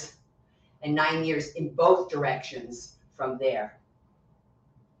 60.9 years, and 9 years in both directions from there.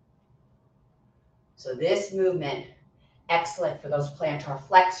 So this movement, excellent for those plantar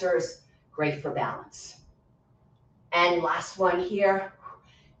flexors, great for balance. And last one here,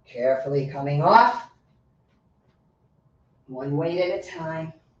 carefully coming off. One weight at a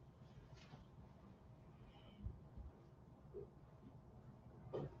time.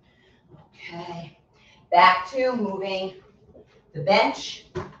 Okay, back to moving the bench.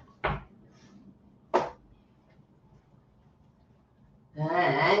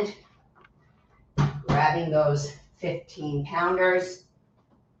 And grabbing those 15-pounders.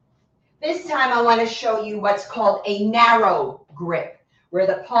 This time I want to show you what's called a narrow grip, where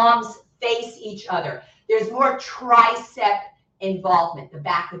the palms face each other. There's more tricep involvement, the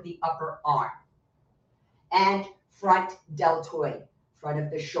back of the upper arm, and front deltoid, front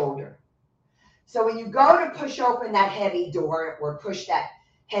of the shoulder. So when you go to push open that heavy door or push that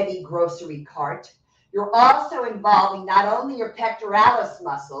heavy grocery cart, you're also involving not only your pectoralis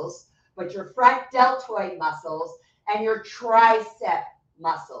muscles, but your front deltoid muscles and your tricep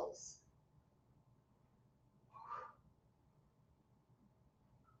muscles.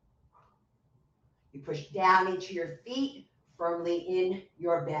 You push down into your feet, firmly in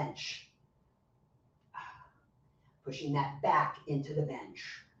your bench. Pushing that back into the bench.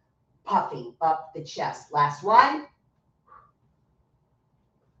 Puffing up the chest. Last one.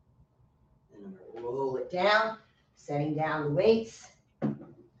 And I'm going to roll it down, setting down the weights.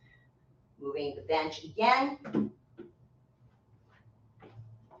 Moving the bench again.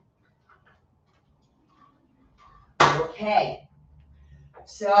 Okay.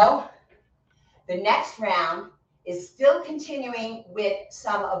 So the next round is still continuing with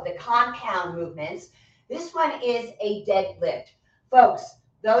some of the compound movements. This one is a deadlift. Folks,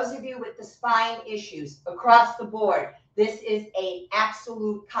 those of you with the spine issues across the board, this is an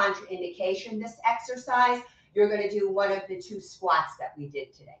absolute contraindication, this exercise. You're going to do one of the 2 squats that we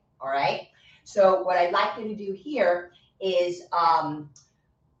did today, all right? So what I'd like you to do here is I'm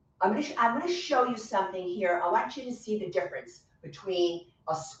going to show you something here. I want you to see the difference between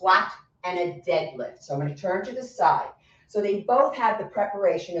a squat and a deadlift. So I'm going to turn to the side. So they both have the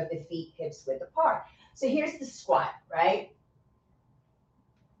preparation of the feet, hips width apart. So here's the squat, right?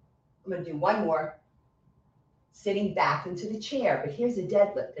 I'm going to do one more, sitting back into the chair. But here's a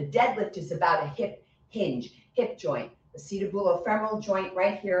deadlift. A deadlift is about a hip hinge, hip joint, the acetobulofemoral joint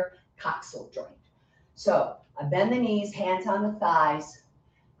right here, coxal joint. So I bend the knees, hands on the thighs,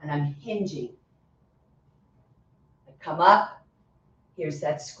 and I'm hinging. I come up. Here's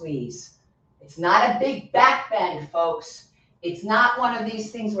that squeeze. It's not a big back bend, folks. It's not one of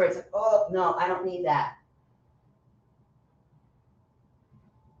these things where it's like, oh, no, I don't need that.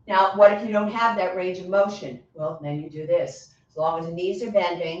 Now, what if you don't have that range of motion? Well, then you do this. As long as the knees are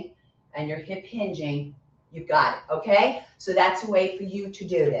bending and your hip hinging, you've got it, okay? So that's a way for you to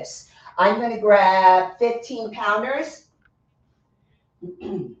do this. I'm going to grab 15 pounders.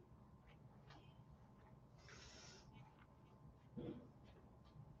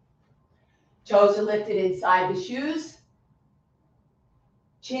 Toes are lifted inside the shoes.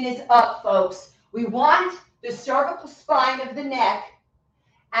 Chin is up, folks. We want the cervical spine of the neck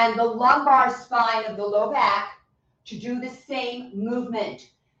and the lumbar spine of the low back to do the same movement.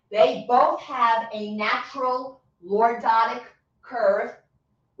 They both have a natural lordotic curve,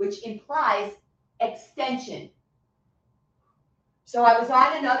 which implies extension. So I was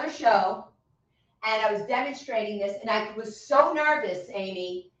on another show, and I was demonstrating this, and I was so nervous,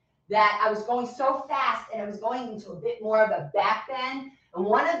 Amy, that I was going so fast, and I was going into a bit more of a back bend, and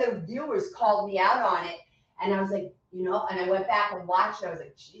one of the viewers called me out on it, and I was like, you know, and I went back and watched, and I was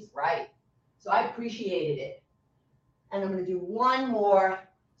like, she's right. So I appreciated it. And I'm going to do one more,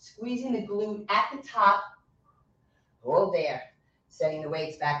 squeezing the glute at the top. Hold there. Setting the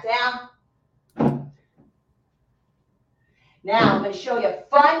weights back down. Now I'm going to show you a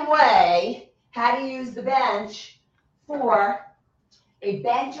fun way how to use the bench for a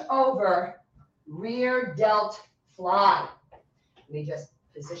bent over rear delt fly. Let me just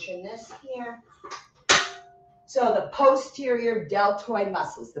position this here. So the posterior deltoid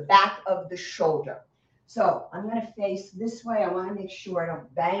muscles, the back of the shoulder. So I'm going to face this way. I want to make sure I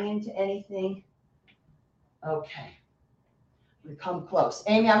don't bang into anything. Okay. I'm going to come close.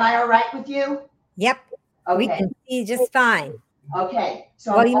 Amy, am I all right with you? Yep. Okay. We can see just fine. Okay.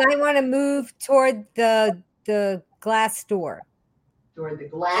 So well, you might want to move toward the glass door. Toward the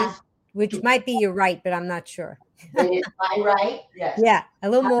glass. Which might be your right, but I'm not sure. Is my right? Yes. Yeah, a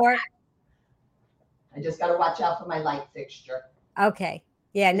little more. I just got to watch out for my light fixture. Okay.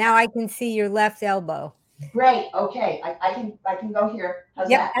 Yeah, now I can see your left elbow. Great. Okay. I can go here. How's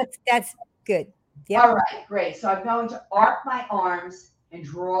that? That's good. Yep. All right, great. So I'm going to arc my arms and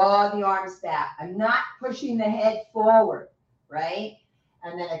draw the arms back. I'm not pushing the head forward, right?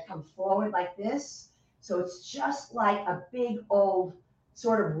 And then I come forward like this. So it's just like a big old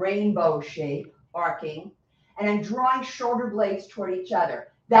sort of rainbow shape, arcing. And I'm drawing shoulder blades toward each other.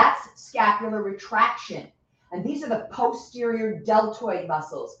 That's scapular retraction. And these are the posterior deltoid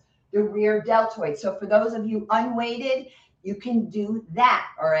muscles, the rear deltoid. So for those of you unweighted, you can do that,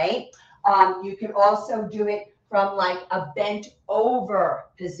 all right? You can also do it from like a bent over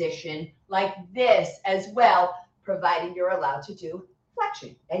position like this as well, provided you're allowed to do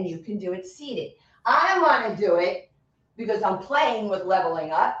flexion, and you can do it seated. I want to do it because I'm playing with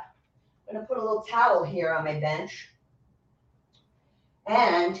leveling up. I'm going to put a little towel here on my bench,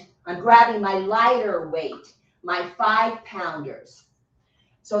 and I'm grabbing my lighter weight, my 5-pounders.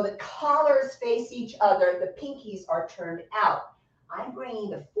 So the collars face each other, the pinkies are turned out. I'm bringing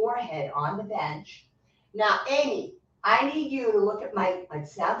the forehead on the bench. Now, Amy, I need you to look at it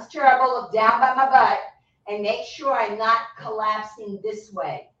sounds terrible, look down by my butt, and make sure I'm not collapsing this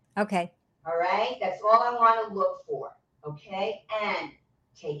way. Okay. All right, that's all I want to look for. Okay, and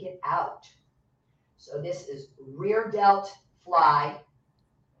take it out. So this is rear delt fly.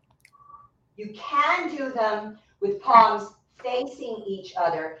 You can do them with palms facing each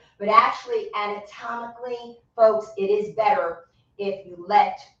other, but actually anatomically, folks, it is better if you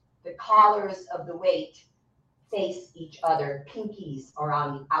let the collars of the weight face each other. Pinkies are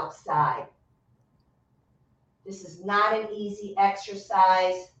on the outside. This is not an easy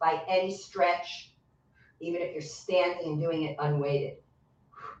exercise by any stretch, even if you're standing and doing it unweighted.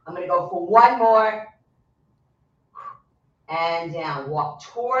 I'm going to go for one more. And down. Walk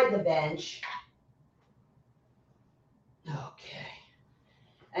toward the bench. Okay.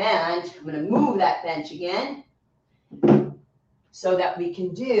 And I'm going to move that bench again so that we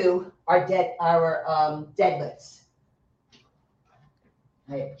can do our deadlifts.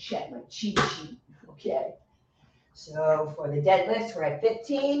 I have to check my cheat sheet. Okay. So for the deadlifts, we're at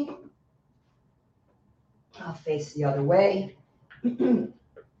 15. I'll face the other way.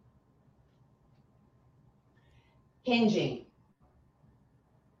 Hinging.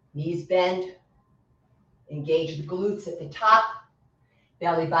 Knees bend. Engage the glutes at the top.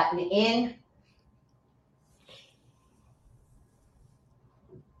 Belly button in.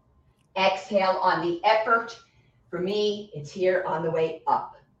 Exhale on the effort. For me, it's here on the way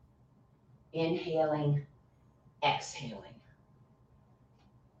up. Inhaling, exhaling.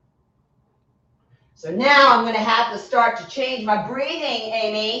 So now I'm going to have to start to change my breathing,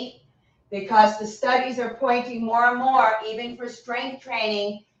 Amy, because the studies are pointing more and more, even for strength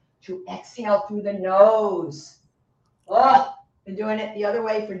training, to exhale through the nose. Oh, been doing it the other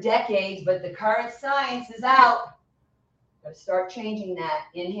way for decades, but the current science is out. Got to start changing that.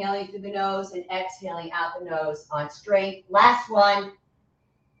 Inhaling through the nose and exhaling out the nose on strength. Last one.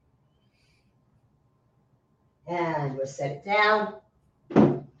 And we'll set it down.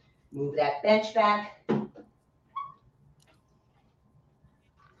 Move that bench back.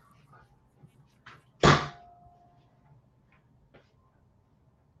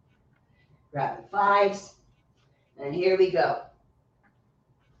 Grab the fives. And here we go.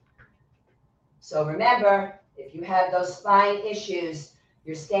 So remember, if you have those spine issues,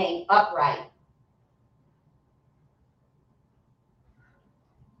 you're staying upright.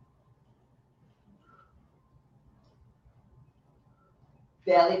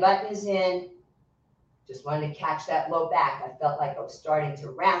 Belly button is in. Just wanted to catch that low back. I felt like I was starting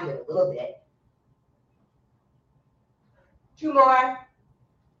to round it a little bit. Two more.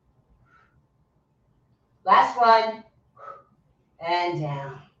 Last one. And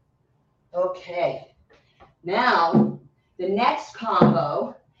down. Okay. Now, the next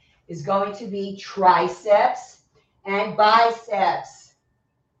combo is going to be triceps and biceps.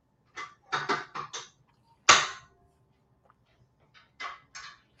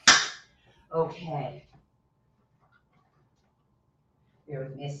 Okay. Bear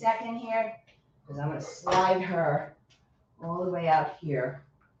with me a second here, because I'm going to slide her all the way out here.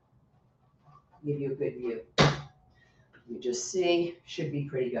 Give you a good view. You just see, should be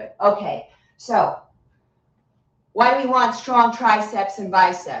pretty good. Okay, so why do we want strong triceps and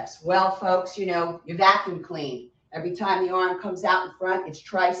biceps? Well, folks, you know, you vacuum clean. Every time the arm comes out in front, it's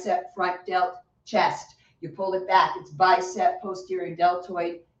tricep, front delt, chest. You pull it back, it's bicep, posterior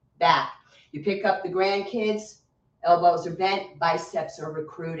deltoid, back. You pick up the grandkids, elbows are bent, biceps are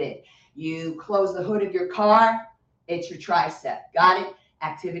recruited. You close the hood of your car, it's your tricep. Got it?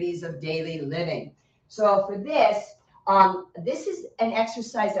 Activities of daily living. So for this, this is an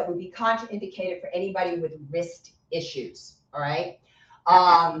exercise that would be contraindicated for anybody with wrist issues. All right.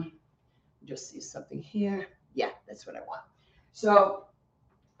 Just see something here. Yeah, that's what I want. So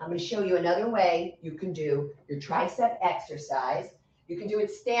I'm going to show you another way you can do your tricep exercise. You can do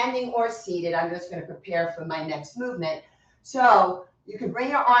it standing or seated. I'm just going to prepare for my next movement. So you can bring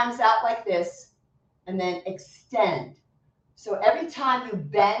your arms out like this and then extend. So every time you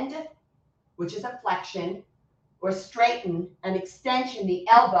bend, which is a flexion, or straighten an extension, the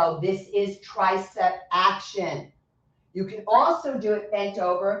elbow, this is tricep action. You can also do it bent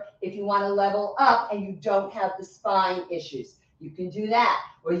over if you want to level up and you don't have the spine issues. You can do that.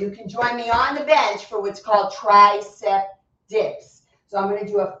 Or you can join me on the bench for what's called tricep dips. So I'm going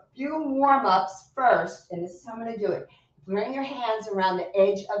to do a few warm-ups first, and this is how I'm going to do it. Bring your hands around the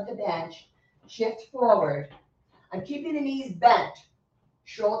edge of the bench, shift forward. I'm keeping the knees bent,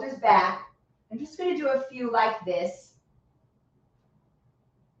 shoulders back. I'm just going to do a few like this.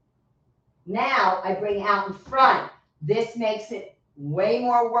 Now I bring out in front. This makes it way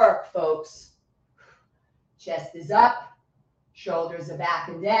more work, folks. Chest is up, shoulders are back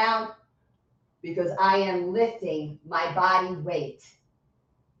and down. because I am lifting my body weight.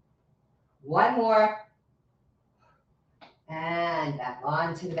 One more. And back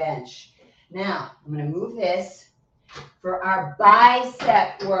onto the bench. Now, I'm going to move this for our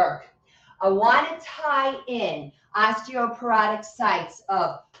bicep work. I want to tie in osteoporotic sites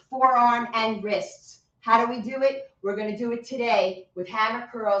of forearm and wrists. How do we do it? We're going to do it today with hammer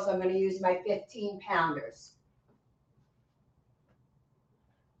curls. I'm going to use my 15-pounders.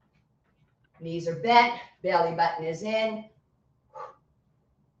 Knees are bent, belly button is in.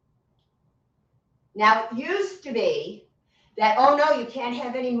 Now, it used to be that, oh no, you can't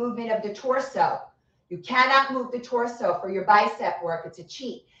have any movement of the torso. You cannot move the torso for your bicep work. It's a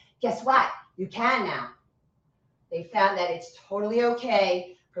cheat. Guess what? You can now. They found that it's totally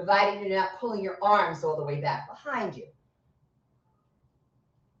okay, provided you're not pulling your arms all the way back behind you.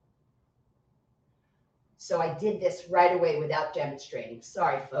 So I did this right away without demonstrating.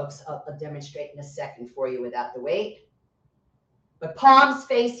 Sorry, folks. I'll demonstrate in a second for you without the weight. But palms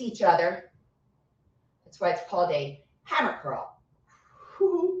face each other. That's why it's called a hammer curl.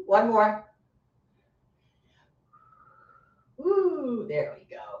 One more. Ooh, there we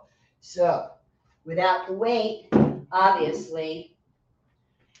go. So without the weight, obviously,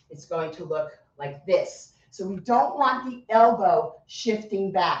 it's going to look like this. So we don't want the elbow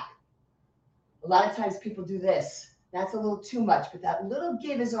shifting back. A lot of times people do this. That's a little too much, but that little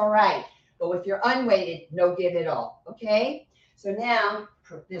give is all right. But if you're unweighted, no give at all, okay? So now,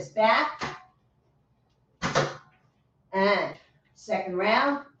 put this back. And second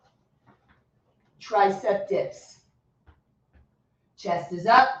round, tricep dips. Chest is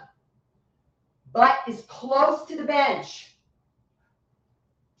up. Butt is close to the bench.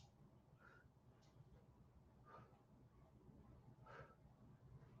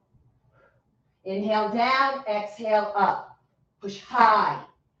 Inhale down, exhale up. Push high,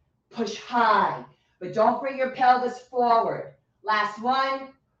 but don't bring your pelvis forward. Last one,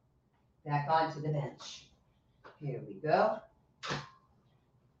 back onto the bench. Here we go.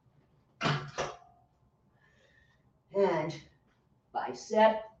 And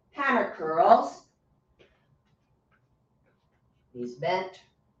bicep hammer curls. Knees bent.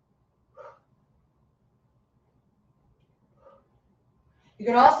 You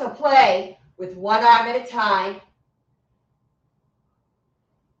can also play with one arm at a time.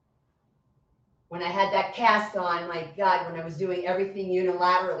 When I had that cast on, my God, when I was doing everything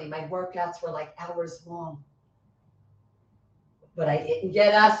unilaterally, my workouts were like hours long. But I didn't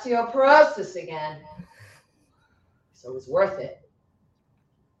get osteoporosis again. So it was worth it.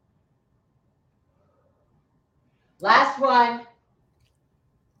 Last one.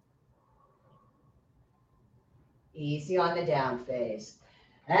 Easy on the down phase.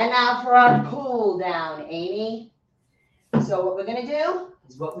 And now for our cool down, Amy. So what we're going to do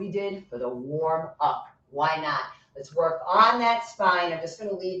is what we did for the warm up. Why not? Let's work on that spine. I'm just going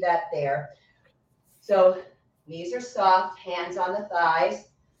to leave that there. So knees are soft, hands on the thighs.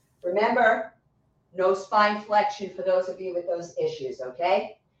 Remember, no spine flexion for those of you with those issues,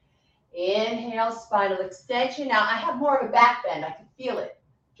 okay? Inhale, spinal extension. Now, I have more of a back bend. I can feel it.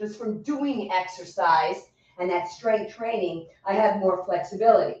 Just from doing exercise and that strength training, I have more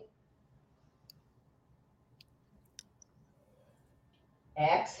flexibility.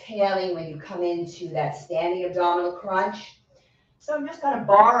 Exhaling when you come into that standing abdominal crunch. So I'm just kind of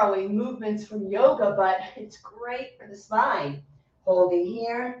borrowing movements from yoga, but it's great for the spine. Holding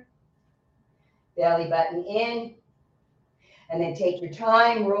here, belly button in, and then take your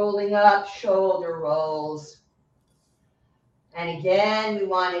time, rolling up, shoulder rolls. And again, we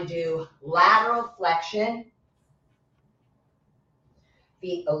want to do lateral flexion.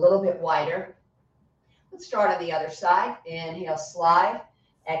 Feet a little bit wider. Let's start on the other side. Inhale, slide.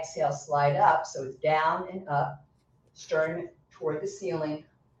 Exhale, slide up. So it's down and up. Sternum toward the ceiling.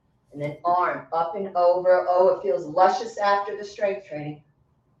 And then arm up and over. Oh, it feels luscious after the strength training.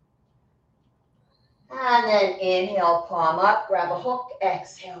 And then inhale, palm up. Grab a hook.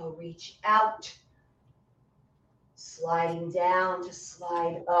 Exhale, reach out. Sliding down to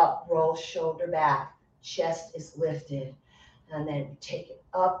slide up. Roll shoulder back. Chest is lifted. And then take it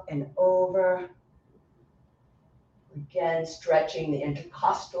up and over. Again, stretching the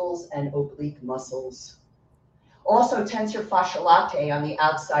intercostals and oblique muscles. Also tensor fascia latae on the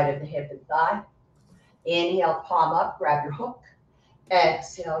outside of the hip and thigh. Inhale, palm up, grab your hook.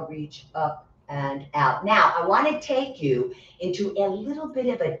 Exhale, reach up and out. Now, I want to take you into a little bit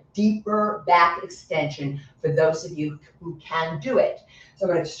of a deeper back extension for those of you who can do it. So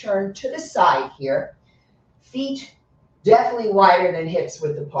I'm going to turn to the side here. Feet definitely wider than hips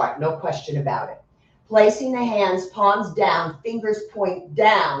width apart, no question about it. Placing the hands, palms down, fingers point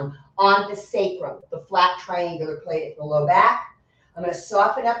down on the sacrum, the flat triangular plate at the low back. I'm going to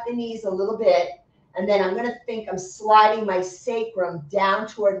soften up the knees a little bit, and then I'm going to think I'm sliding my sacrum down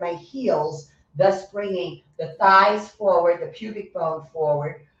toward my heels, thus bringing the thighs forward, the pubic bone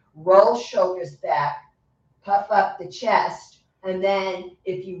forward, roll shoulders back, puff up the chest, and then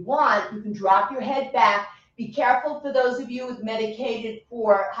if you want, you can drop your head back. Be careful for those of you with medicated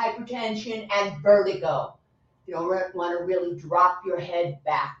for hypertension and vertigo. You don't want to really drop your head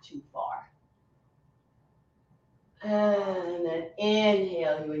back too far. And then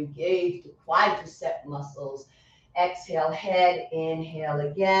inhale, you engage the quadricep muscles. Exhale, head, inhale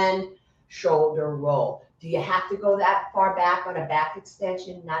again, shoulder roll. Do you have to go that far back on a back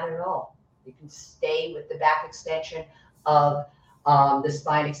extension? Not at all. You can stay with the back extension of the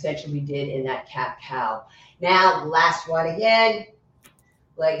spine extension we did in that cat-cow. Now, last one again,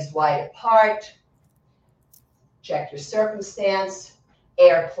 legs wide apart. Check your circumstance,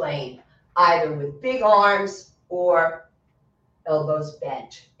 airplane, either with big arms or elbows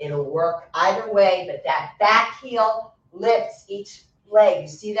bent. It'll work either way, but that back heel lifts each leg. You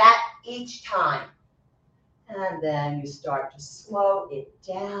see that? Each time. And then you start to slow it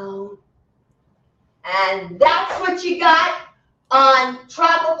down. And that's what you got on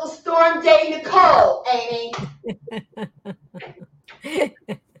Tropical Storm Day Nicole, Amy. Give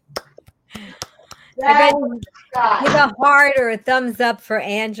a heart or a thumbs up for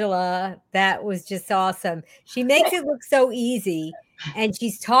Angela. That was just awesome. She makes it look so easy, and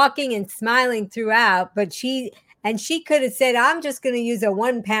she's talking and smiling throughout, but she could have said, I'm just going to use a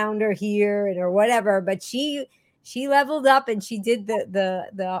 1 pounder here or whatever, but she leveled up and she did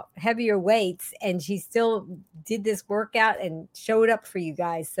the heavier weights, and she still did this workout and showed up for you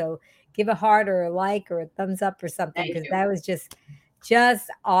guys. So give a heart or a like or a thumbs up or something, because that was just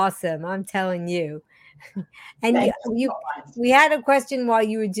awesome. I'm telling you. And we had a question while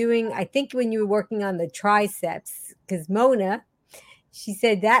you were doing, I think when you were working on the triceps, because Mona, she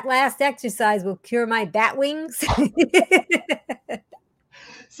said that last exercise will cure my bat wings.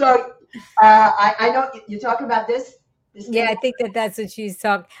 So I know you're talking about this. Yeah, I think that's what she's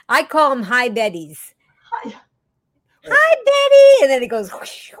talking. I call them hi Betty's. Hi Betty, and then it goes.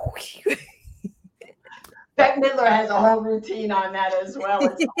 Bette Midler has a whole routine on that as well.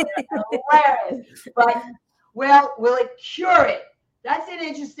 It's hilarious. But will it cure it? That's an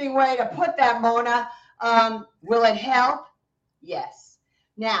interesting way to put that, Mona. Will it help? Yes.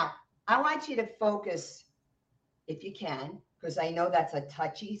 Now, I want you to focus, if you can, because I know that's a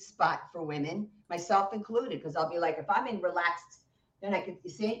touchy spot for women, myself included, because I'll be like, if I'm in relaxed, then I can, you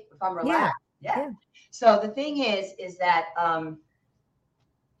see, if I'm relaxed. Yeah. So the thing is that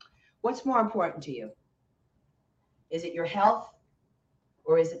what's more important to you? Is it your health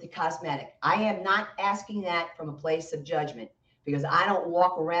or is it the cosmetic? I am not asking that from a place of judgment, because I don't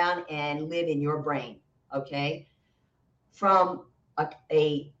walk around and live in your brain, okay? From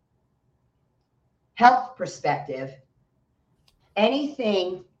a health perspective,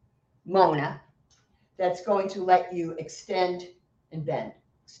 anything, Mona, that's going to let you extend and bend,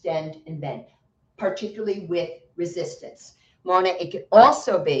 particularly with resistance. Mona, it could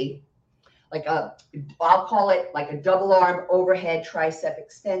also be like I'll call it like a double arm overhead tricep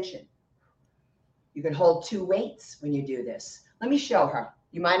extension. You can hold 2 weights when you do this. Let me show her.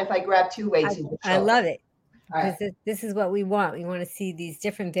 You mind if I grab 2 weights? I love it. Right. This is what we want. We want to see these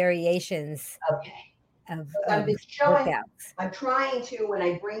different variations. Okay. Of workouts. I'm trying to, when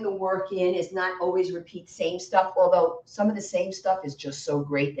I bring the work in, is not always repeat same stuff, although some of the same stuff is just so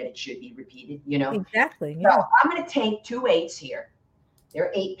great that it should be repeated, you know? Exactly. Yeah. So I'm going to take 2 weights here.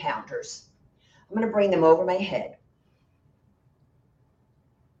 They're 8 pounders. I'm going to bring them over my head.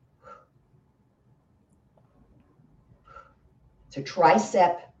 It's a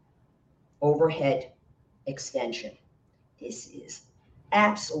tricep overhead extension. This is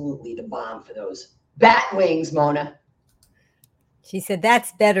absolutely the bomb for those bat wings, Mona. She said,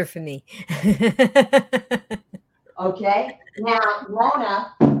 that's better for me. Okay. Now,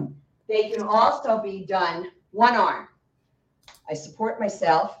 Mona, they can also be done 1 arm. I support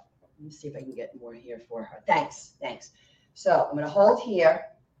myself. Let me see if I can get more here for her. Thanks. So I'm going to hold here.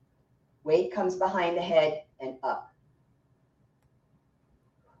 Weight comes behind the head and up.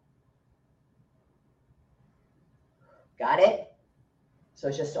 Got it? So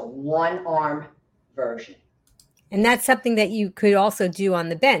it's just a 1 arm version. And that's something that you could also do on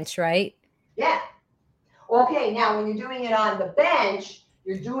the bench, right? Yeah. Okay, now when you're doing it on the bench,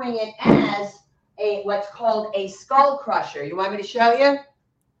 you're doing it as what's called a skull crusher. You want me to show you?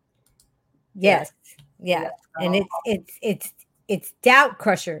 Yes. Yeah. And it's doubt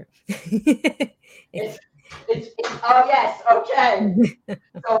crusher. It's Oh, yes. Okay.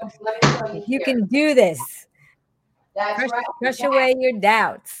 So let me show you You here. can do this. That's right. Crush away your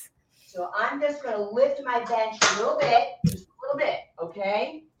doubts. So I'm just going to lift my bench a little bit, just a little bit,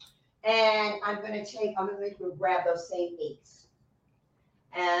 okay? And I'm going to make you grab those same 8s.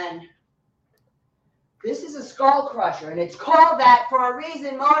 And this is a skull crusher, and it's called that for a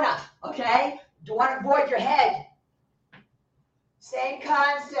reason, Mona, okay? You want to avoid your head. Same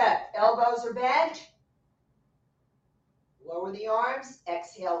concept. Elbows are bent. Lower the arms,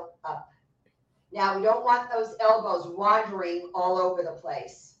 exhale up. Now, we don't want those elbows wandering all over the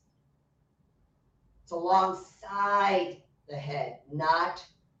place. It's alongside the head, not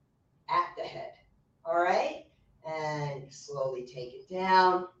at the head. All right? And slowly take it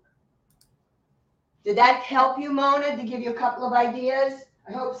down. Did that help you, Mona, to give you a couple of ideas?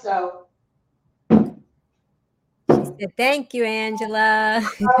 I hope so. She said, thank you, Angela.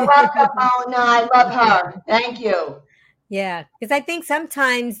 You're welcome, Mona. I love her. Thank you. Yeah, because I think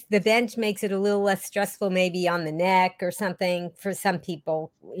sometimes the bench makes it a little less stressful, maybe on the neck or something for some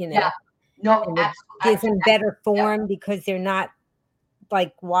people, you know. Yeah. No, and it gives them better form because they're not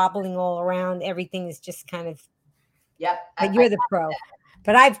like wobbling all around. Everything is just kind of. Yep. But you're the pro.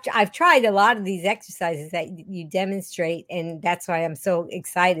 But I've tried a lot of these exercises that you demonstrate, and that's why I'm so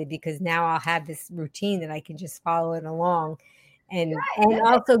excited, because now I'll have this routine that I can just follow it along, and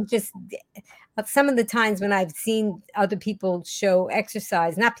also just some of the times when I've seen other people show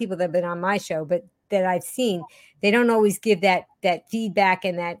exercise, not people that have been on my show, but that I've seen, they don't always give that feedback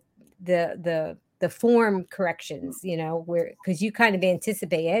and that the form corrections, you know, where because you kind of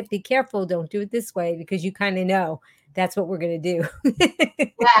anticipate it. Be careful, don't do it this way, because you kind of know that's what we're going to do.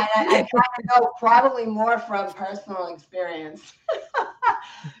 Yeah, I kind of know probably more from personal experience.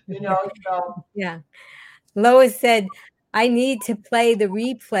 You know, so. Yeah. Lois said, I need to play the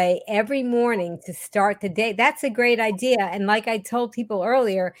replay every morning to start the day. That's a great idea. And like I told people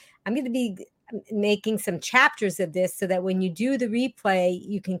earlier, I'm going to be making some chapters of this so that when you do the replay,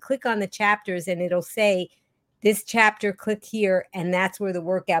 you can click on the chapters and it'll say this chapter, click here, and that's where the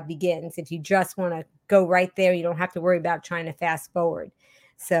workout begins. If you just want to go right there, you don't have to worry about trying to fast forward.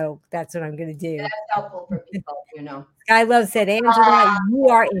 So that's what I'm going to do. That's helpful for people, you know. Sky Love said, Angela, you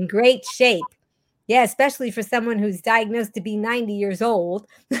are in great shape. Yeah, especially for someone who's diagnosed to be 90 years old.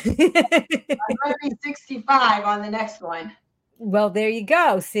 I'm going to be 65 on the next one. Well, there you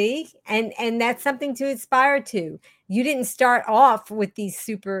go. See, and that's something to aspire to. You didn't start off with these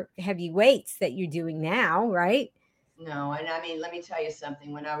super heavy weights that you're doing now, right? No, and I mean, let me tell you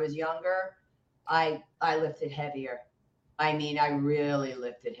something. When I was younger, I lifted heavier. I mean, I really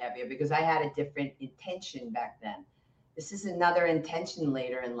lifted heavier because I had a different intention back then. This is another intention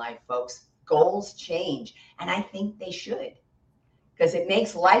later in life, folks. Goals change, and I think they should, because it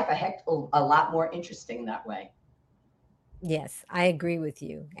makes life a lot more interesting that way. Yes, I agree with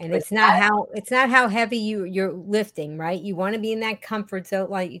you. And it's not how heavy you're lifting, right? You want to be in that comfort zone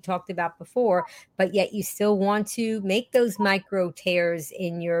like you talked about before, but yet you still want to make those micro tears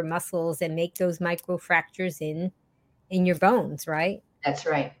in your muscles and make those micro fractures in your bones, right? That's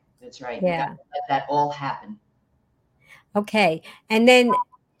right. That's right. Yeah. You gotta let that all happen. Okay. And then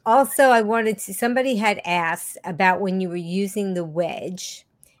also I wanted to, somebody had asked about when you were using the wedge.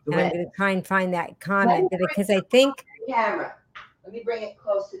 And I'm going to try and find that comment because I think camera. Let me bring it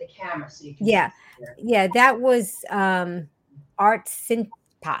close to the camera so you can see it. Yeah, that was Art Sinpa.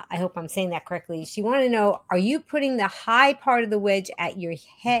 I hope I'm saying that correctly. She wanted to know, are you putting the high part of the wedge at your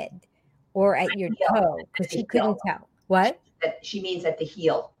head or at your toe? Because she couldn't tell. What? She means at the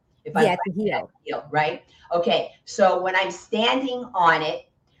heel. At the heel. Right? Okay. So when I'm standing on it,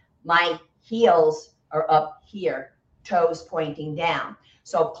 my heels are up here, toes pointing down.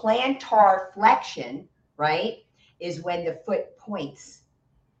 So plantar flexion, right, is when the foot points.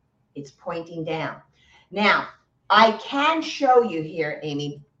 It's pointing down. Now, I can show you here,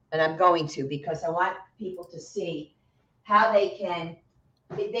 Amy, and I'm going to because I want people to see how they can.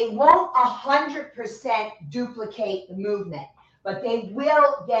 They won't 100% duplicate the movement, but they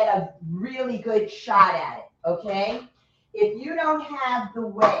will get a really good shot at it, okay? If you don't have the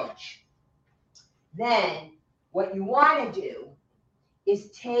wedge, then what you want to do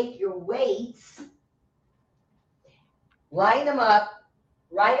is take your weights, line them up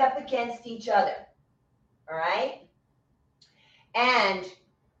right up against each other, all right? And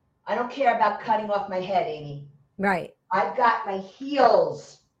I don't care about cutting off my head, Amy. Right. I've got my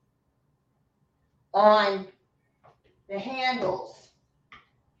heels on the handles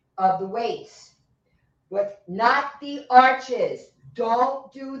of the weights, but not the arches.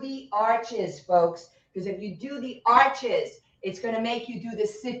 Don't do the arches, folks, because if you do the arches, It's going to make you do the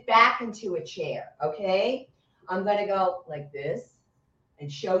sit back into a chair, okay? I'm going to go like this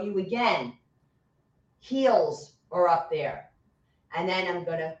and show you again. Heels are up there. And then I'm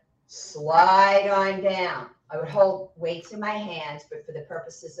going to slide on down. I would hold weights in my hands, but for the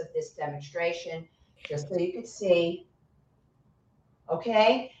purposes of this demonstration, just so you could see.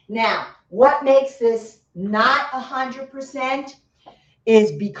 Okay? Now, what makes this not 100%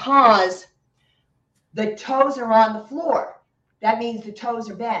 is because the toes are on the floor. That means the toes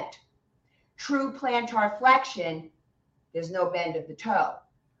are bent. True plantar flexion, there's no bend of the toe.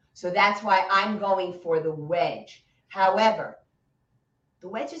 So that's why I'm going for the wedge. However, the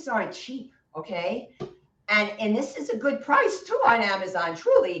wedges aren't cheap, okay? And this is a good price too on Amazon,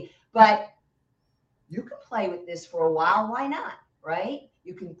 truly. But you can play with this for a while. Why not, right?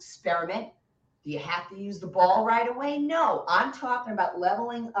 You can experiment. Do you have to use the ball right away? No, I'm talking about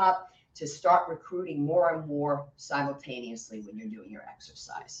leveling up to start recruiting more and more simultaneously when you're doing your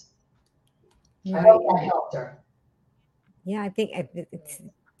exercise. Right. I hope that helped her. Yeah, I think it's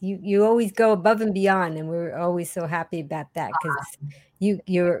you always go above and beyond, and we're always so happy about that because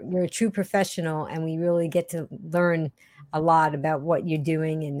you're a true professional, and we really get to learn a lot about what you're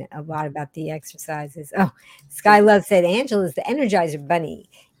doing and a lot about the exercises. Oh, Sky Love said Angela's the Energizer Bunny.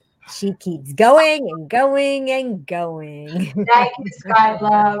 She keeps going and going and going. Thank you, Sky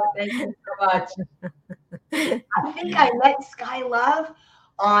Love. Thank you so much. I think I met Sky Love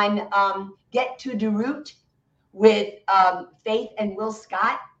on Get to the Root with Faith and Will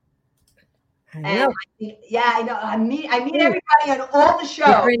Scott. I know. I know. I meet everybody on all the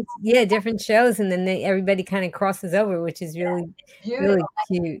shows. Different shows, and then everybody kind of crosses over, which is really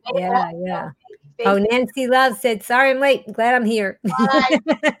cute. Yeah. Oh, Nancy Love said, "Sorry, I'm late. I'm glad I'm here."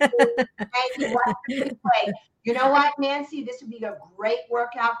 You know what, Nancy? This would be a great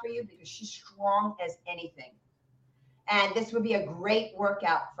workout for you because she's strong as anything, and this would be a great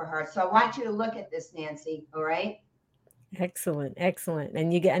workout for her. So I want you to look at this, Nancy. All right. Excellent.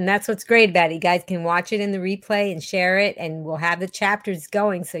 And that's what's great about it. You guys can watch it in the replay and share it, and we'll have the chapters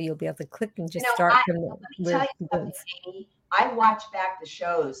going, so you'll be able to click and just start from the. Amy, I watch back the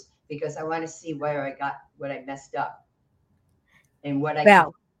shows because I want to see where I got what I messed up and what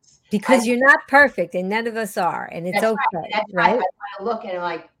because you're not perfect, and none of us are, and it's okay, right? I want to look and I'm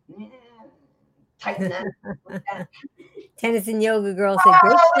like, tighten that. Tennis and Yoga Girl said,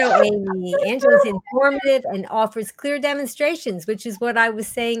 "Great show, Amy. Angela's informative and offers clear demonstrations," which is what I was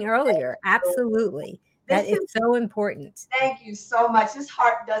saying earlier. Absolutely. That is so important. Thank you so much. This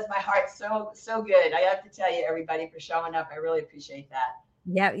heart does my heart so good. I have to tell you, everybody, for showing up. I really appreciate that.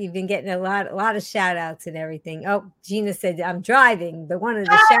 Yeah, you've been getting a lot of shout outs and everything. Oh, Gina said, "I'm driving, but wanted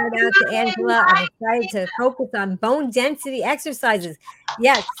to shout out to Angela. I'm excited to focus on bone density exercises."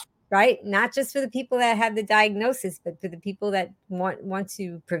 Yes. Right. Not just for the people that have the diagnosis, but for the people that want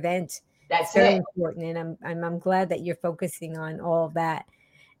to prevent. That's very important. And I'm glad that you're focusing on all of that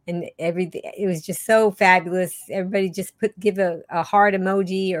and everything. It was just so fabulous. Everybody just give a heart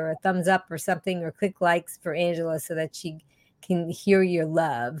emoji or a thumbs up or something, or click likes for Angela so that she can hear your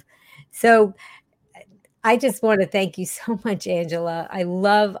love. So I just want to thank you so much, Angela. I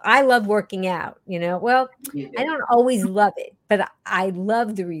love working out, Well, I don't always love it, but I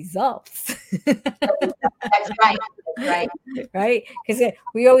love the results. That's right. Right? Because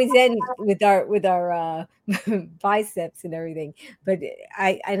we always end with our biceps and everything. But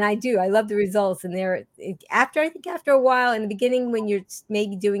I do. I love the results. And after a while, in the beginning, when you're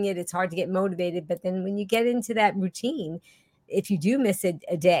maybe doing it, it's hard to get motivated. But then when you get into that routine, if you do miss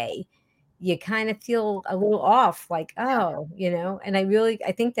a day, you kind of feel a little off, like, and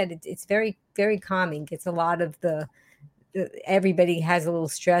I think that it's very, very calming. It's a lot of everybody has a little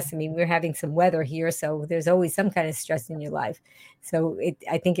stress. I mean, we're having some weather here, so there's always some kind of stress in your life. So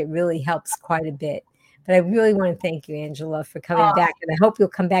I think it really helps quite a bit. But I really want to thank you, Angela, for coming back. And I hope you'll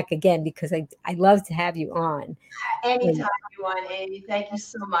come back again because I love to have you on. Anytime you want, Amy. Thank you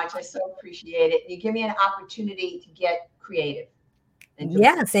so much. I so appreciate it. You give me an opportunity to get creative.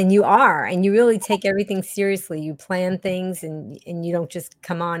 Yes, and you are, and you really take everything seriously. You plan things and you don't just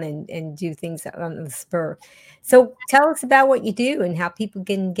come on and do things on the spur. So tell us about what you do and how people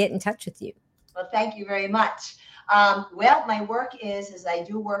can get in touch with you. Well, thank you very much. Well, my work is I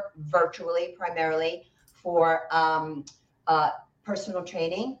do work virtually primarily for personal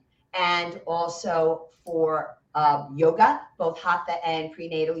training and also for yoga, both hatha and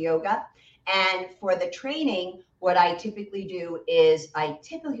prenatal yoga. And for the training, what I typically do is I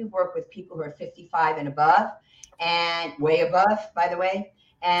typically work with people who are 55 and above, and way above, by the way.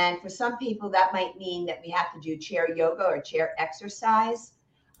 And for some people, that might mean that we have to do chair yoga or chair exercise.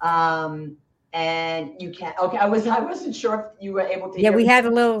 And you can, okay, I wasn't sure if you were able to Yeah, hear we me. had a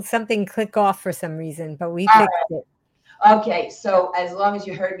little something click off for some reason, but we fixed it. Okay, so as long as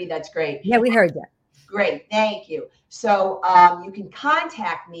you heard me, that's great. Yeah, we heard you. Great, thank you. So you can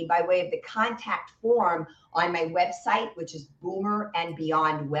contact me by way of the contact form on my website, which is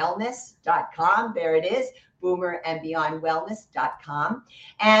boomerandbeyondwellness.com. There it is, boomerandbeyondwellness.com.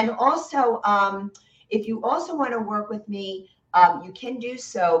 And also, if you also want to work with me, you can do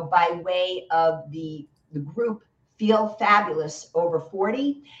so by way of the group Feel Fabulous Over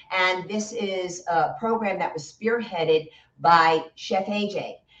 40. And this is a program that was spearheaded by Chef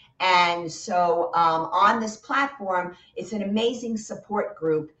AJ. And so on this platform, it's an amazing support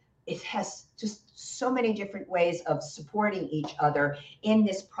group. It has just so many different ways of supporting each other in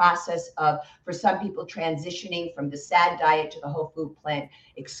this process of, for some people, transitioning from the SAD diet to the whole food plant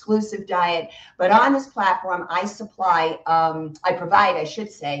exclusive diet. But on this platform, I provide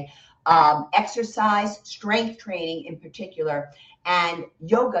exercise, strength training in particular, and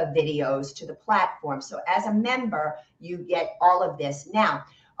yoga videos to the platform. So as a member, you get all of this. Now,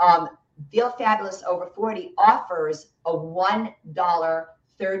 Feel Fabulous Over 40 offers a $1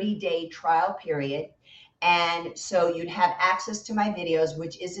 30-day trial period. And so you'd have access to my videos,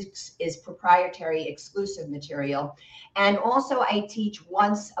 which is proprietary exclusive material. And also I teach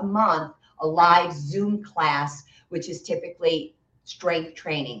once a month a live Zoom class, which is typically strength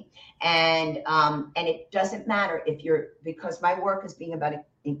training. And it doesn't matter because my work is being about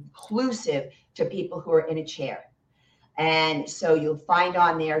inclusive to people who are in a chair. And so you'll find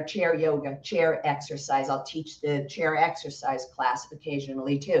on there chair yoga, chair exercise. I'll teach the chair exercise class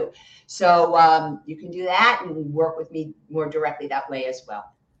occasionally too. So you can do that and work with me more directly that way as well.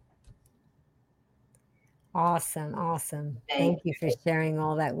 Awesome. Thank you for sharing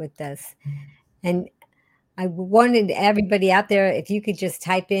all that with us. And I wanted everybody out there, if you could just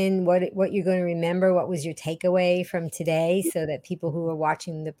type in what you're going to remember, what was your takeaway from today, so that people who are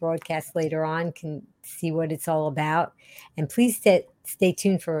watching the broadcast later on can see what it's all about. And please stay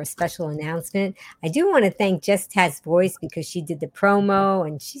tuned for a special announcement. I do want to thank Just Taz Voice, because she did the promo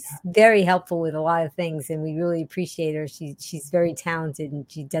and she's very helpful with a lot of things, and we really appreciate her. She's very talented, and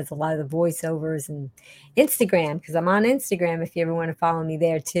she does a lot of the voiceovers and Instagram, because I'm on Instagram if you ever want to follow me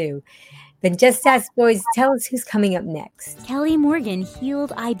there too. Then Just Ask Boys, tell us who's coming up next. Kelly Morgan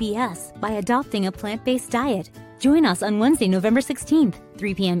healed IBS by adopting a plant-based diet. Join us on Wednesday, November 16th,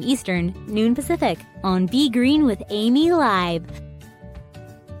 3 p.m. Eastern, noon Pacific, on Be Green with Amy Live.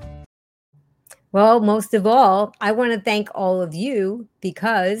 Well, most of all, I want to thank all of you,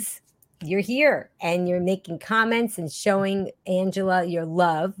 because you're here and you're making comments and showing Angela your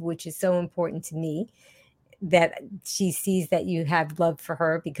love, which is so important to me, that she sees that you have love for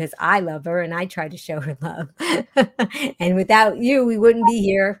her, because I love her and I try to show her love. And without you, we wouldn't be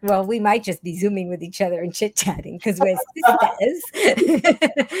here. Well, we might just be Zooming with each other and chit-chatting because we're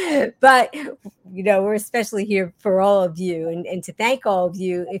sisters. But, we're especially here for all of you. And to thank all of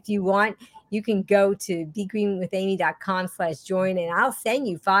you, if you want, you can go to begreenwithamy.com/join, and I'll send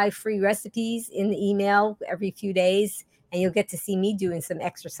you 5 free recipes in the email every few days. And you'll get to see me doing some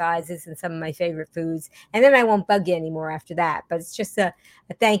exercises and some of my favorite foods. And then I won't bug you anymore after that. But it's just a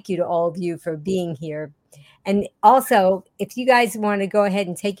thank you to all of you for being here. And also, if you guys want to go ahead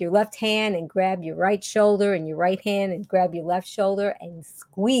and take your left hand and grab your right shoulder, and your right hand and grab your left shoulder and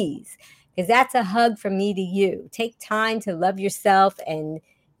squeeze, because that's a hug from me to you. Take time to love yourself and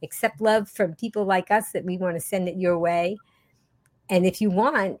accept love from people like us, that we want to send it your way. And if you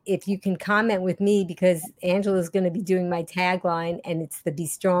can comment with me, because Angela's going to be doing my tagline, and it's the Be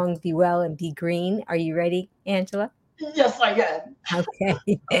Strong, Be Well, and Be Green. Are you ready, Angela? Yes, I am.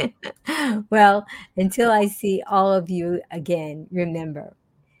 Okay. Well, until I see all of you again, remember,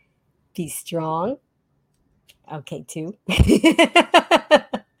 be strong. Okay, 2.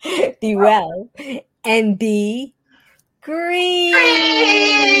 Be well and be green.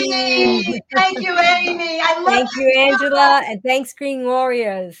 Thank you, Amy. Thank you, Angela. And thanks, Green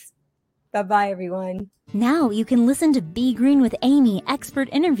Warriors. Bye-bye, everyone. Now you can listen to Be Green with Amy expert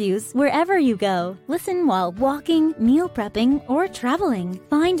interviews wherever you go. Listen while walking, meal prepping, or traveling.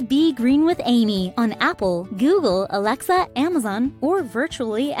 Find Be Green with Amy on Apple, Google, Alexa, Amazon, or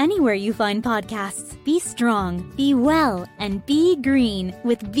virtually anywhere you find podcasts. Be strong, be well, and be green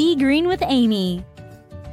with Be Green with Amy.